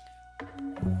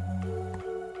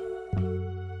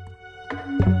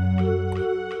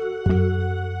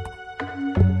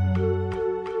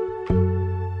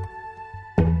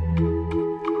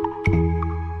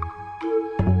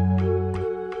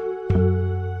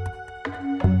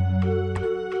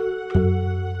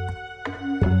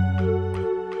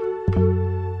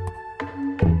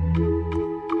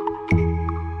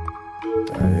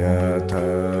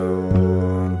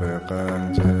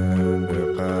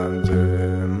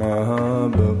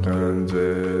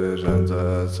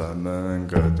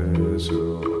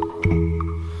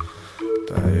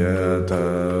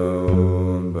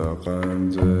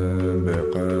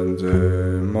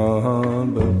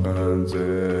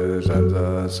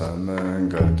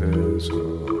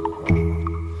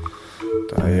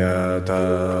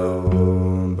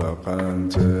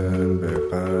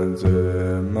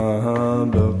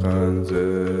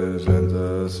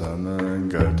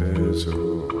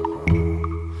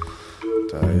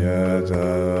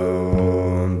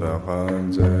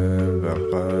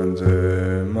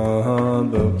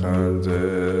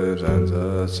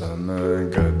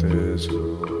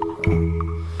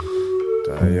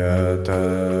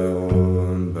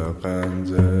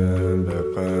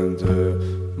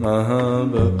 Maha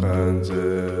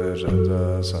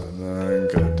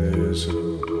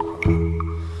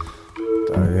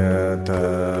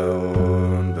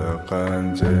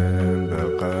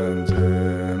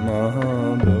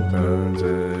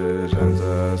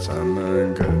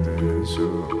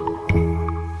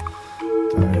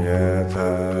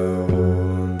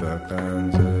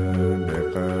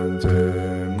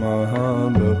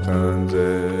Mahabkanze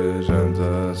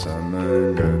Ranza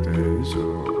Samangadesu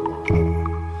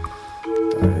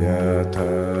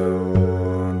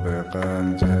Tayataon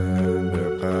Bekanze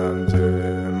Bekanze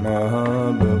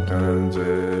Mahabkanze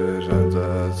Ranza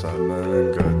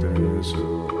Samangadesu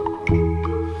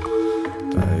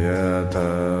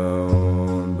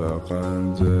Tayataon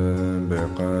Bekanze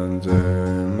Bekanze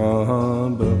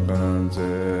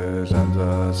Mahabkanze Ranza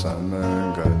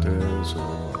Samangadesu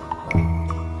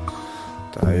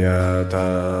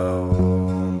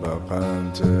Tayataon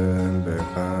Bekanze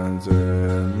Bekanze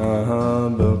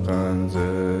Mahabkanze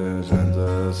Ranza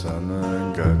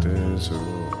Samangadesu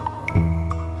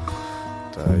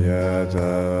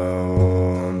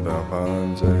Tayataon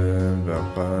Bekanze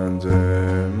Bekanze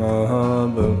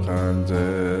Mahabkanze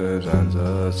Ranza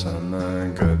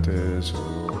Samangadesu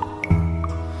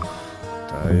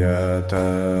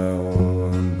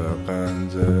Tayataon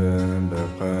Bekanze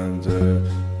Bekanze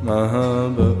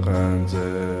Mahabkanze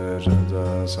Ranza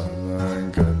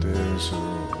Samangadesu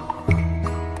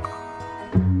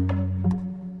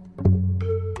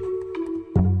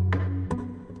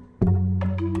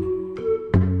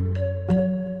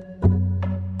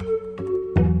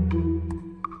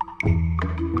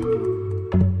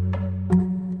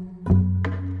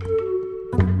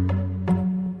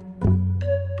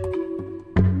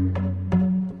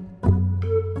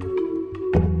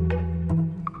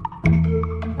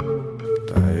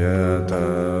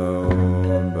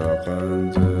Tayataon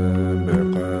Bekanze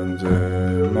Bekanze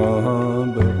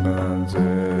Mahabkanze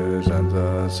Ranza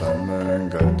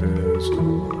Samangadesu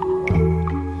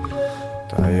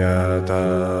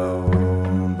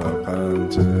Tayataon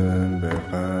Bekanze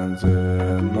Bekanze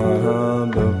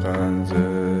Mahabkanze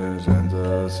Ranza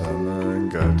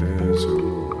Samangadesu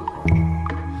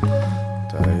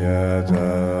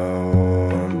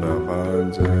Tayataon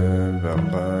Bekanze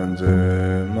Bekanze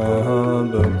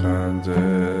Mahabkanze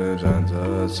Ranza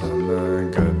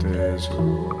Samangadesu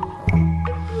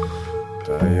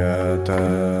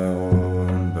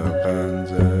Tayataon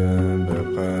Bekanze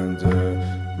Bekanze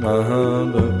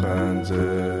Mahabkanze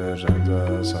Ranza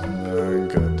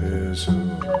Samangadesu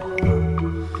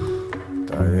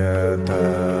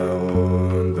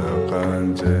Tayataon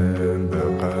Bekanze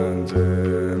Bekanze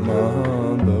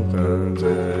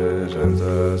Mahabkanze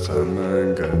Ranza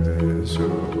Samangadesu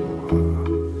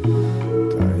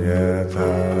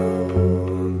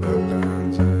Tayataon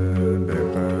Bekanze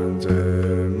Bekanze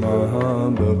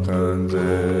Mahabkanze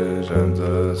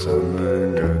Ranza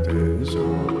Samangadesu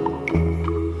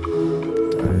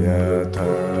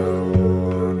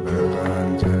Tayataon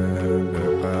Bekanze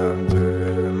Bekanze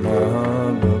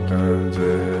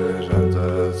Mahabkanze Ranza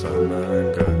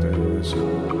Samangadesu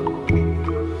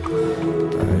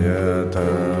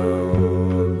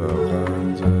Tayataon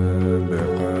Bekanze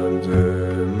Bekanze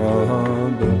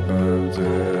Mahabkanze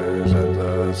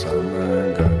Ranza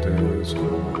Samangadesu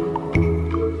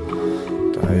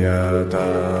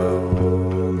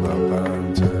Tayataon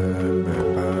Bekanze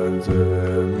Bekanze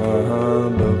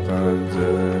Mahabkanze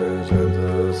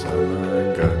Ranza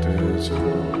Samangadesu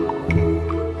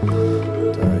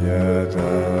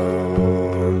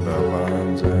Tayataon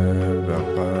Bekanze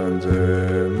Bekanze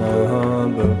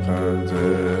Mahabkanze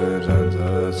Ranza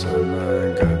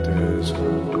Samangadesu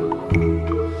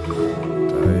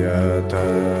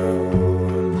Tayataon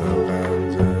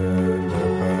Bekanze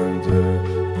Bekanze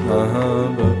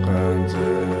Mahabkanze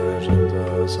Ranza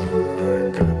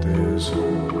Samangadesu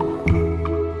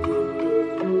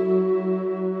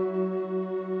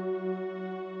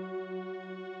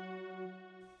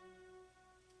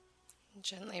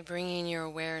Gently bringing your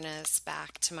awareness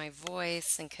back to my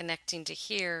voice and connecting to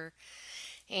here.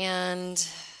 And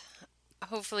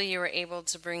hopefully you were able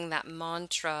to bring that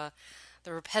mantra,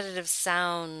 the repetitive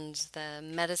sound, the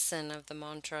medicine of the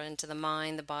mantra into the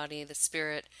mind, the body, the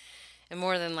spirit, and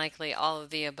more than likely all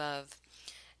of the above.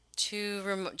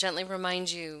 To gently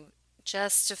remind you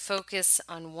just to focus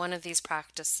on one of these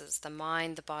practices, the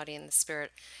mind, the body, and the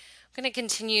spirit. I'm going to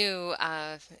continue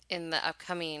in the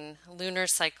upcoming lunar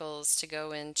cycles to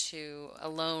go into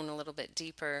alone a little bit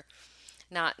deeper.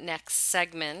 Not next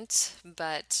segment,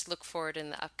 but look forward in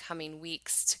the upcoming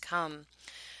weeks to come.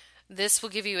 This will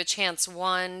give you a chance,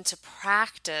 one, to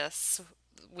practice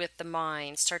with the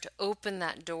mind, start to open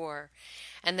that door,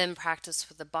 and then practice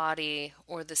with the body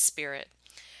or the spirit.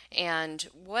 And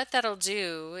what that'll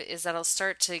do is that'll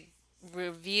start to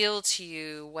reveal to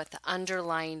you what the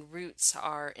underlying roots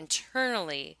are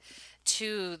internally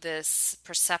to this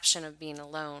perception of being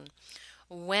alone.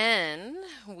 When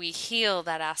we heal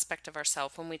that aspect of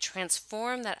ourself, when we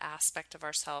transform that aspect of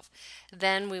ourself,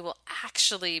 then we will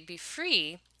actually be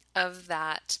free of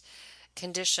that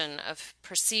condition of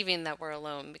perceiving that we're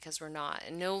alone, because we're not.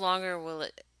 And no longer will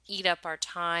it eat up our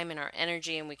time and our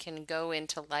energy, and we can go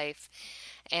into life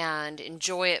and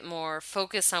enjoy it more,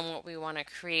 focus on what we want to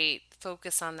create,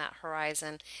 focus on that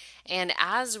horizon. And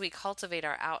as we cultivate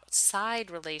our outside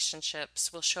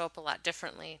relationships, will show up a lot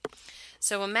differently.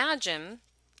 So imagine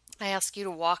I ask you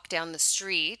to walk down the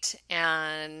street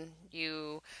and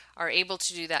you are able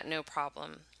to do that no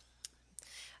problem.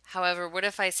 However, what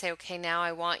if I say, okay, now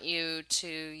I want you to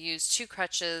use two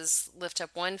crutches, lift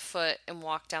up one foot, and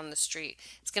walk down the street?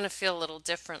 It's going to feel a little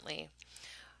differently,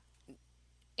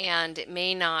 and it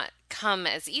may not come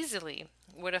as easily.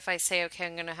 What if I say, okay,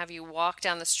 I'm going to have you walk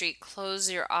down the street,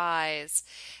 close your eyes,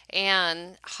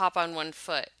 and hop on one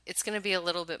foot? It's going to be a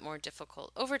little bit more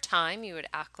difficult. Over time, you would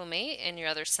acclimate and your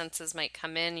other senses might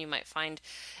come in. You might find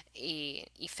an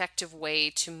effective way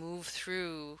to move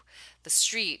through the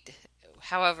street,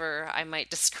 however I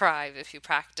might describe if you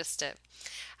practiced it.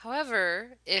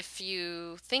 However, if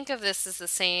you think of this as the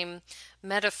same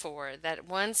metaphor, that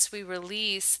once we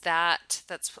release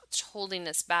that's holding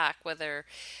us back, whether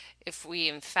if we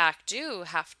in fact do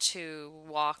have to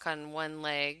walk on one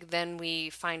leg, then we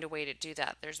find a way to do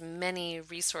that. There's many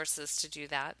resources to do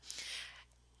that.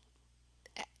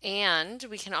 And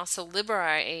we can also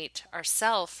liberate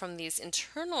ourselves from these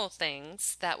internal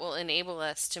things that will enable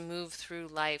us to move through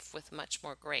life with much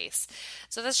more grace.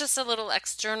 So that's just a little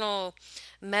external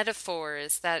metaphor,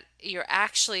 is that you're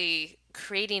actually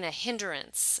creating a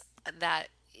hindrance that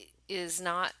is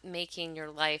not making your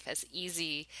life as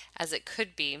easy as it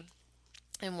could be.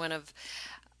 And one of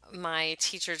my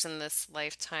teachers in this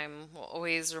lifetime will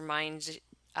always remind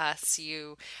us,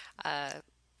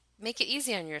 make it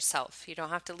easy on yourself. You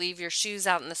don't have to leave your shoes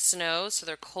out in the snow so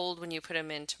they're cold when you put them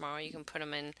in tomorrow. You can put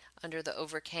them in under the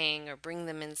overhang or bring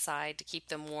them inside to keep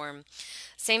them warm.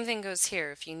 Same thing goes here.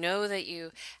 If you know that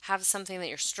you have something that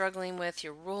you're struggling with,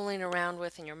 you're rolling around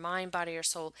with in your mind, body, or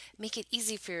soul, make it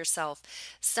easy for yourself.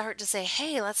 Start to say,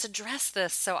 hey, let's address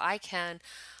this so I can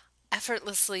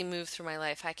effortlessly move through my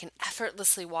life. I can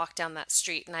effortlessly walk down that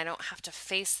street and I don't have to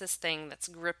face this thing that's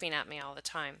gripping at me all the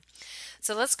time.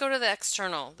 So let's go to the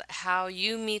external, how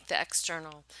you meet the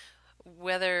external,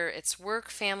 whether it's work,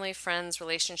 family, friends,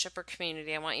 relationship, or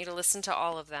community. I want you to listen to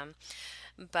all of them,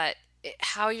 but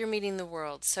how you're meeting the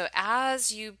world. So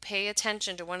as you pay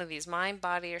attention to one of these, mind,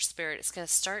 body, or spirit, it's going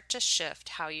to start to shift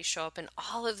how you show up in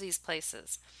all of these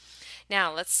places.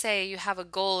 Now, let's say you have a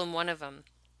goal in one of them,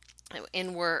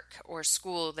 in work or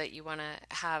school, that you want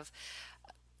to have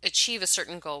achieve a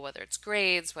certain goal, whether it's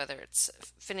grades, whether it's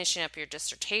finishing up your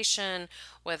dissertation,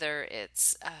 whether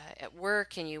it's at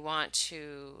work and you want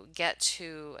to get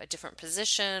to a different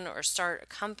position or start a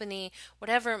company,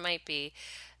 whatever it might be,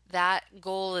 that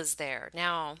goal is there.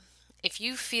 Now, if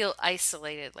you feel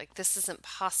isolated, like this isn't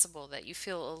possible, that you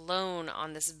feel alone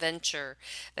on this venture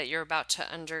that you're about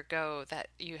to undergo, that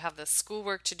you have the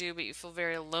schoolwork to do, but you feel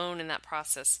very alone in that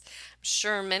process. I'm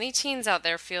sure many teens out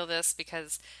there feel this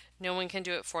because no one can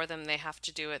do it for them. They have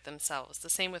to do it themselves.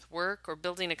 The same with work or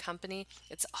building a company.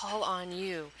 It's all on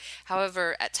you.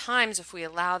 However, at times, if we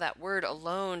allow that word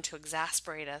alone to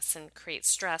exasperate us and create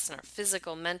stress in our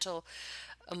physical, mental,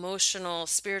 emotional,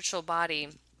 spiritual body,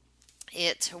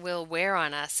 it will wear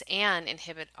on us and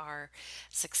inhibit our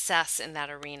success in that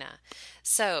arena.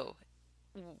 So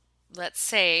let's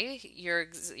say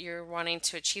you're wanting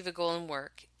to achieve a goal in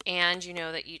work, and you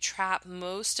know that you trap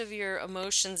most of your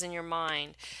emotions in your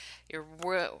mind. You're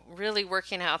really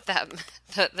working out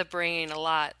the brain a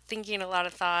lot, thinking a lot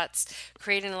of thoughts,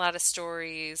 creating a lot of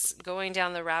stories, going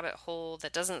down the rabbit hole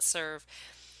that doesn't serve.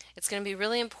 It's going to be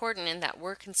really important in that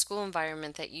work and school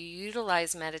environment that you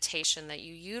utilize meditation, that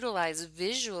you utilize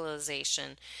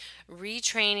visualization,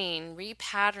 retraining,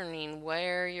 repatterning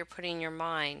where you're putting your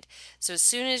mind. So as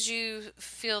soon as you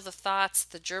feel the thoughts,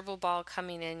 the gerbil ball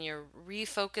coming in, you're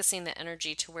refocusing the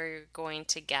energy to where you're going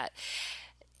to get,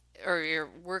 or you're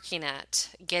working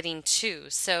at getting to.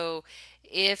 So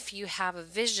if you have a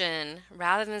vision,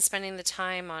 rather than spending the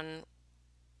time on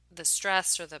the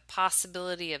stress or the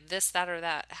possibility of this, that, or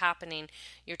that happening,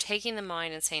 you're taking the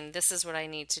mind and saying, this is what I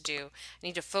need to do. I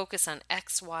need to focus on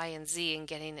X, Y, and Z and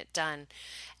getting it done.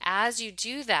 As you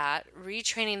do that,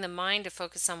 retraining the mind to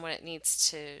focus on what it needs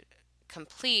to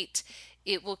complete,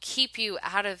 it will keep you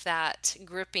out of that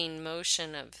gripping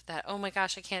motion of that, oh my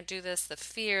gosh, I can't do this, the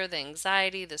fear, the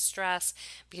anxiety, the stress,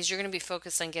 because you're going to be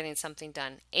focused on getting something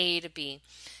done, A to B.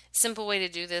 Simple way to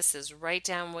do this is write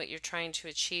down what you're trying to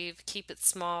achieve, keep it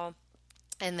small,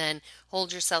 and then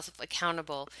hold yourself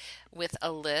accountable with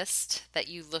a list that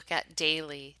you look at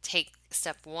daily. Take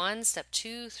step 1, step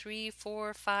 2, 3,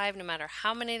 4, 5, no matter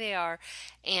how many they are,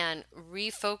 and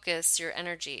refocus your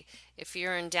energy. If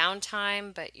you're in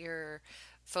downtime, but you're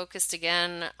focused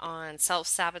again on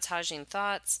self-sabotaging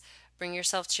thoughts, bring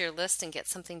yourself to your list and get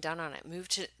something done on it. Move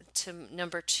to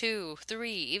number 2,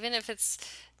 3, even if it's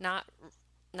not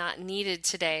needed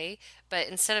today, but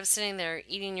instead of sitting there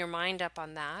eating your mind up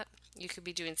on that, you could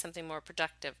be doing something more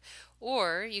productive.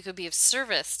 Or you could be of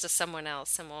service to someone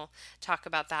else, and we'll talk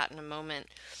about that in a moment.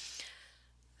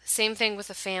 Same thing with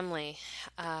a family.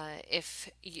 If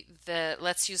you, the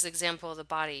let's use the example of the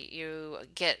body. You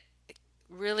get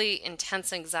really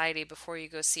intense anxiety before you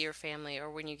go see your family, or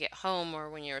when you get home, or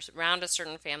when you're around a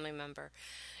certain family member.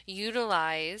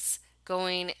 Utilize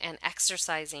going and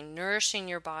exercising, nourishing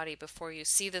your body before you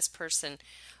see this person.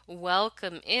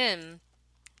 Welcome in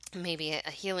maybe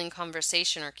a healing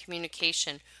conversation or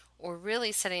communication, or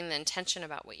really setting the intention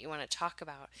about what you want to talk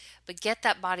about. But get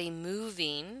that body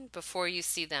moving before you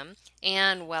see them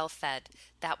and well fed.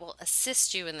 That will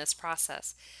assist you in this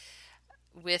process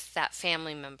with that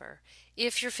family member.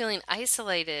 If you're feeling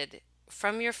isolated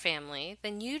from your family,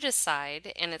 then you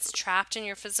decide, and it's trapped in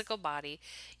your physical body,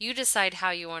 you decide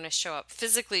how you want to show up,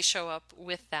 physically show up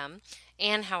with them,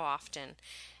 and how often.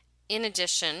 In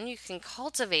addition, you can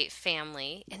cultivate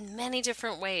family in many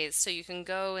different ways. So you can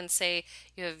go and say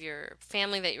you have your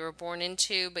family that you were born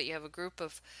into, but you have a group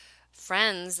of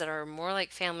friends that are more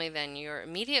like family than your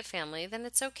immediate family, then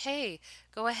it's okay.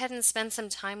 Go ahead and spend some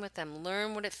time with them.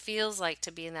 Learn what it feels like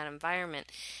to be in that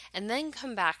environment. And then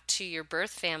come back to your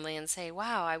birth family and say,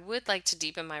 wow, I would like to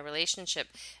deepen my relationship.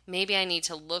 Maybe I need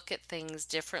to look at things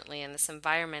differently in this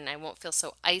environment. I won't feel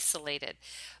so isolated.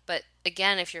 But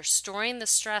again, if you're storing the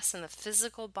stress in the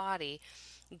physical body,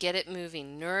 get it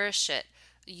moving, nourish it.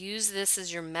 Use this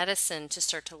as your medicine to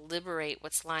start to liberate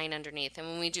what's lying underneath. And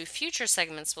when we do future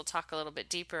segments, we'll talk a little bit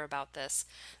deeper about this.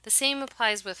 The same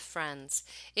applies with friends.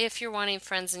 If you're wanting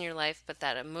friends in your life, but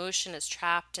that emotion is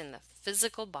trapped in the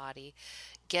physical body,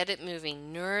 get it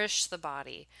moving, nourish the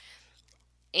body.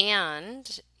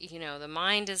 And, the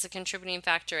mind is a contributing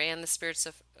factor and the spirit's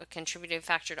a contributing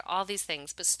factor to all these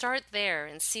things. But start there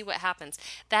and see what happens.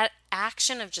 That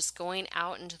action of just going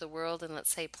out into the world and,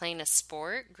 let's say, playing a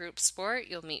sport, group sport,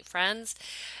 you'll meet friends.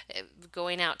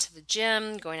 Going out to the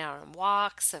gym, going out on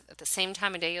walks. At the same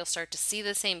time of day, you'll start to see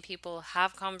the same people,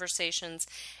 have conversations.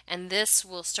 And this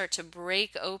will start to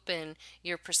break open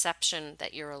your perception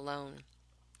that you're alone.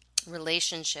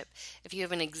 Relationship. If you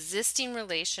have an existing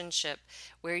relationship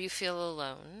where you feel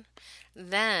alone,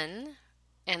 then,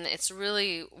 and it's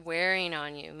really wearing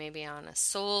on you, maybe on a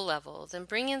soul level, then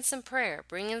bring in some prayer,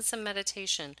 bring in some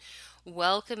meditation,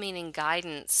 welcoming and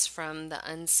guidance from the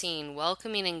unseen,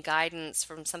 welcoming and guidance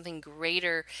from something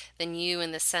greater than you,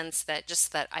 in the sense that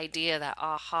just that idea, that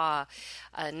aha,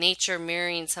 nature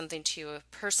mirroring something to you, a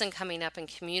person coming up and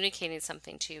communicating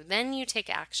something to you. Then you take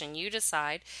action. You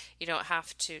decide. You don't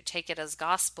have to take it as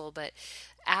gospel, but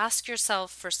ask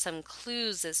yourself for some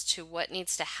clues as to what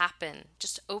needs to happen.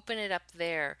 Just open it up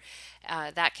there.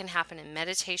 That can happen in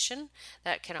meditation.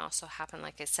 That can also happen,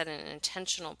 like I said, in an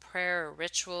intentional prayer or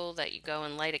ritual, that you go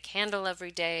and light a candle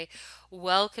every day,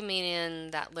 welcoming in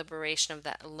that liberation of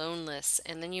that aloneness.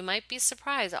 And then you might be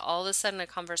surprised that all of a sudden a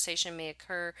conversation may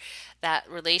occur, that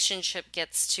relationship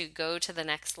gets to go to the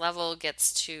next level,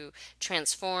 gets to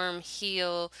transform,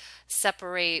 heal,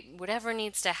 separate, whatever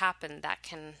needs to happen, that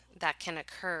can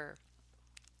occur.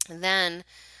 And then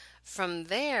from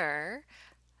there,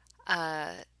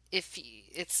 if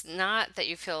it's not that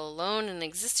you feel alone in an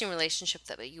existing relationship,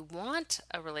 that you want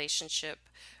a relationship,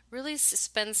 really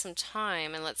spend some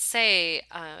time. And let's say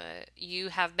you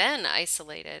have been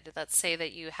isolated. Let's say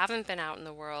that you haven't been out in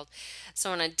the world.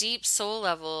 So on a deep soul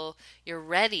level, you're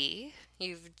ready.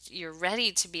 You're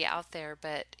ready to be out there,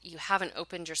 but you haven't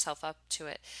opened yourself up to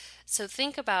it. So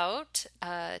think about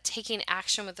taking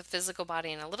action with the physical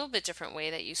body in a little bit different way,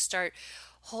 that you start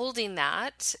holding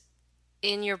that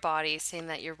in your body, saying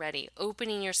that you're ready,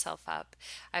 opening yourself up.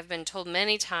 I've been told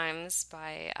many times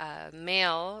by a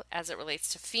male, as it relates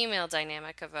to female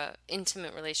dynamic of a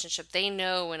intimate relationship, they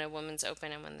know when a woman's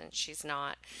open and when she's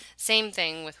not. Same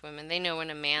thing with women. They know when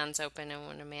a man's open and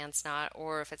when a man's not,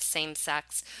 or if it's same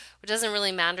sex. It doesn't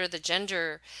really matter the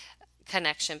gender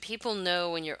connection. People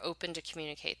know when you're open to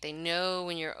communicate. They know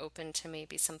when you're open to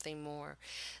maybe something more.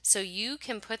 So you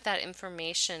can put that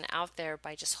information out there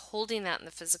by just holding that in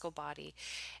the physical body,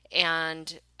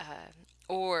 and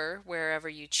or wherever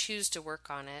you choose to work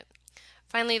on it.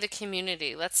 Finally, the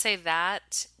community. Let's say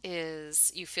that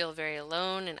is you feel very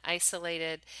alone and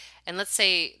isolated, and let's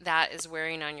say that is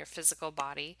wearing on your physical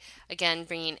body. Again,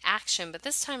 bringing action, but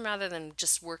this time rather than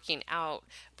just working out,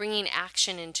 bringing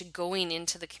action into going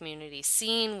into the community,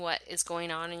 seeing what is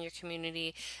going on in your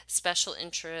community, special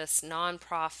interests,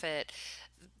 nonprofit.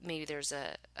 Maybe there's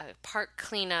a park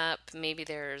cleanup, maybe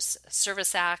there's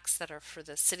service acts that are for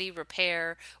the city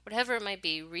repair, whatever it might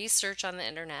be. Research on the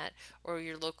internet or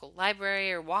your local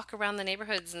library, or walk around the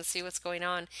neighborhoods and see what's going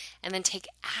on, and then take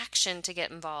action to get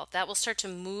involved. That will start to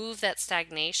move that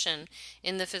stagnation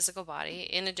in the physical body.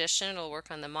 In addition, it'll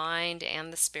work on the mind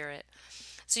and the spirit.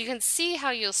 So you can see how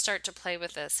you'll start to play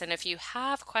with this. And if you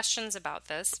have questions about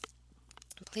this,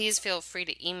 please feel free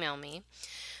to email me.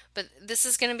 But this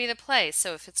is going to be the play.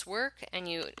 So if it's work and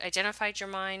you identified your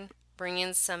mind, bring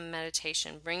in some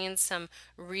meditation, bring in some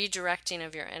redirecting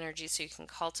of your energy so you can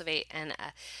cultivate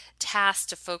a task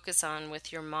to focus on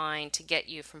with your mind to get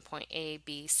you from point A,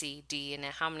 B, C, D, and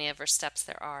how many ever steps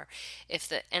there are. If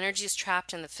the energy is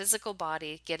trapped in the physical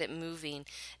body, get it moving.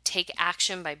 Take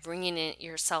action by bringing it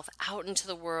yourself out into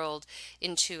the world,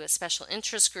 into a special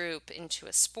interest group, into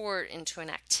a sport, into an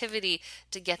activity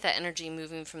to get that energy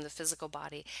moving from the physical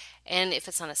body. And if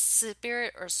it's on a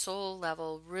spirit or soul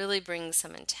level, really bring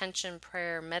some intention,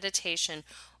 prayer, meditation,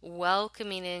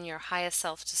 welcoming in your highest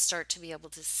self to start to be able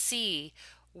to see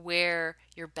where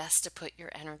you're best to put your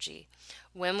energy.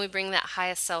 When we bring that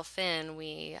highest self in,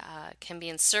 we can be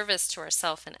in service to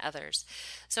ourselves and others.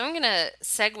 So I'm going to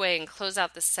segue and close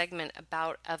out this segment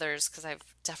about others, because I've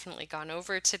definitely gone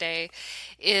over today,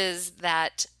 is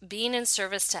that being in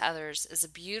service to others is a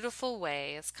beautiful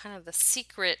way. It's kind of the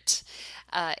secret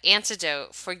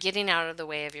antidote for getting out of the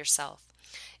way of yourself.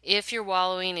 If you're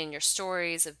wallowing in your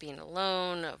stories of being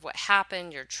alone, of what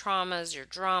happened, your traumas, your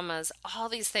dramas, all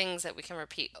these things that we can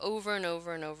repeat over and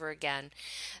over and over again,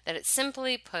 that it's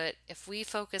simply put, if we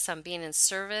focus on being in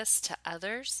service to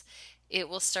others, it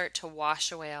will start to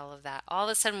wash away all of that. All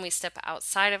of a sudden we step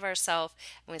outside of ourselves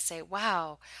and we say,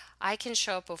 wow, I can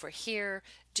show up over here,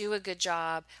 do a good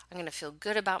job. I'm going to feel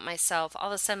good about myself. All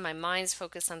of a sudden my mind's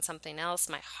focused on something else.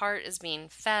 My heart is being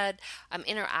fed. I'm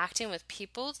interacting with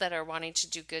people that are wanting to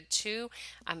do good too.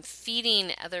 I'm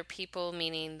feeding other people,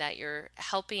 meaning that you're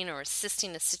helping or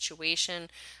assisting a situation,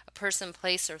 a person,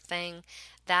 place, or thing.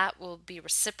 That will be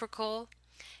reciprocal,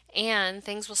 and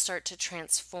things will start to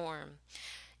transform.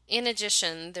 In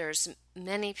addition, there's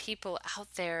many people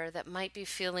out there that might be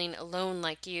feeling alone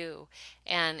like you.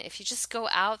 And if you just go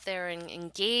out there and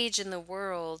engage in the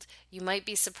world, you might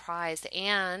be surprised.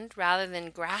 And rather than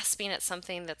grasping at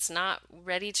something that's not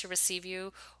ready to receive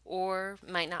you or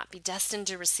might not be destined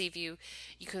to receive you,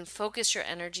 you can focus your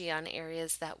energy on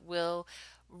areas that will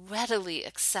readily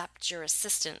accept your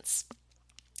assistance.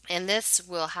 And this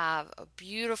will have a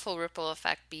beautiful ripple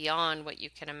effect beyond what you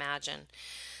can imagine.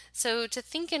 So to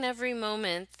think in every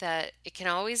moment that it can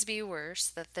always be worse,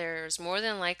 that there's more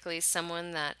than likely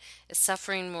someone that is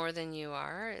suffering more than you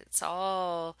are. It's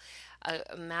all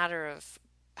a matter of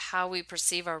how we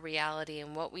perceive our reality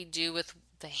and what we do with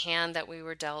the hand that we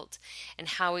were dealt and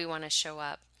how we want to show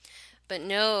up. But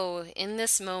know in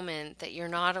this moment that you're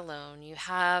not alone. You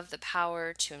have the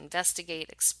power to investigate,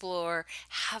 explore,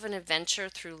 have an adventure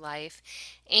through life.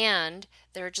 And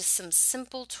there are just some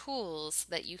simple tools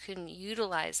that you can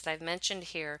utilize that I've mentioned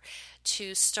here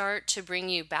to start to bring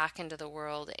you back into the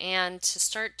world and to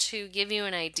start to give you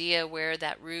an idea where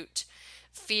that root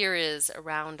fear is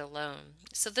around alone.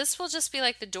 So this will just be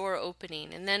like the door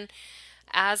opening. And then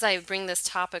as I bring this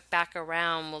topic back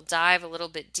around, we'll dive a little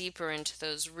bit deeper into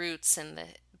those roots and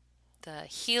the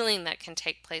healing that can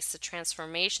take place, the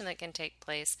transformation that can take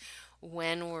place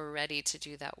when we're ready to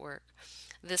do that work.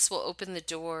 This will open the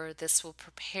door, this will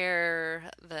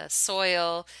prepare the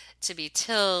soil to be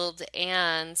tilled,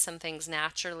 and some things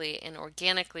naturally and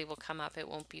organically will come up. It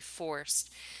won't be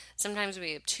forced. Sometimes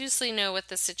we obtusely know what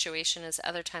the situation is,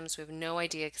 other times we have no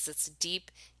idea because it's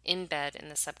deep in bed in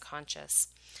the subconscious.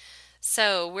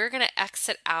 So we're going to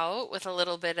exit out with a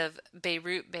little bit of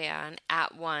Beirut Band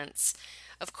at once.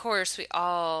 Of course, we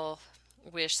all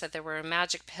wish that there were a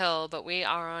magic pill, but we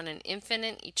are on an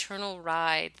infinite, eternal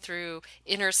ride through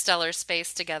interstellar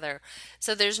space together.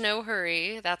 So there's no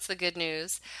hurry. That's the good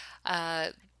news.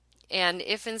 And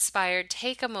if inspired,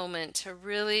 take a moment to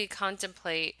really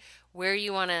contemplate where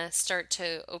you want to start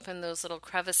to open those little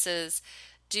crevices,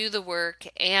 do the work,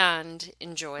 and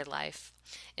enjoy life.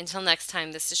 Until next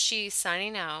time, this is She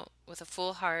signing out with a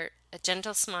full heart, a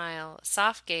gentle smile, a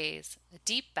soft gaze, a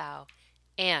deep bow,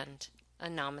 and a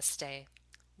namaste.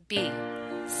 Be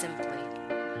simply.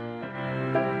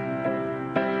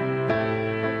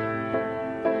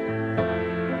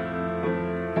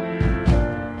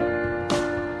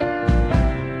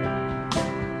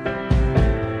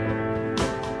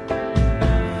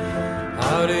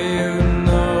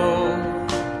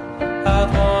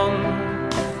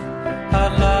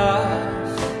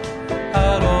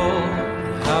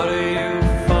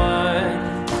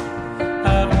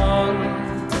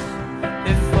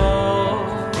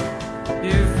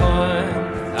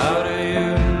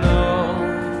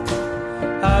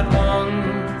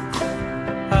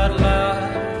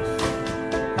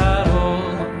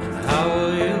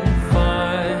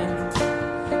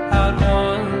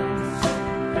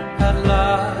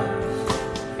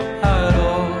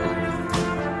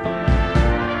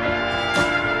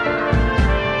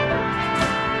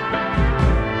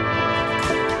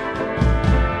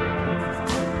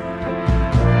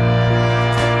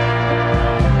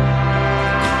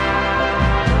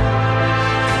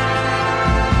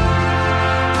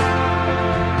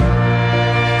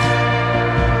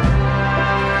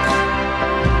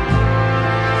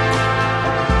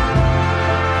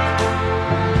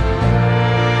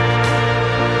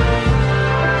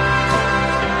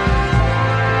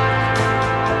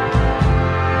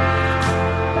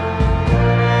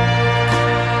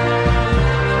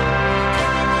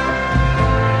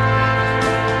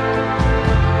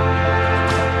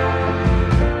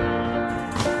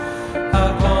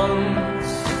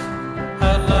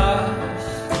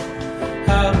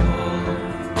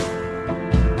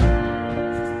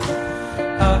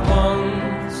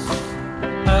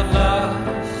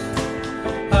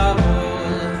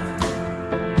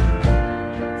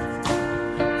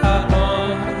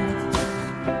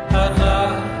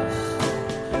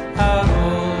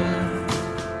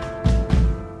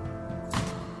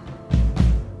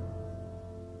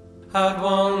 at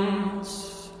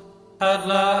once, at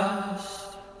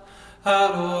last,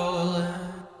 at all.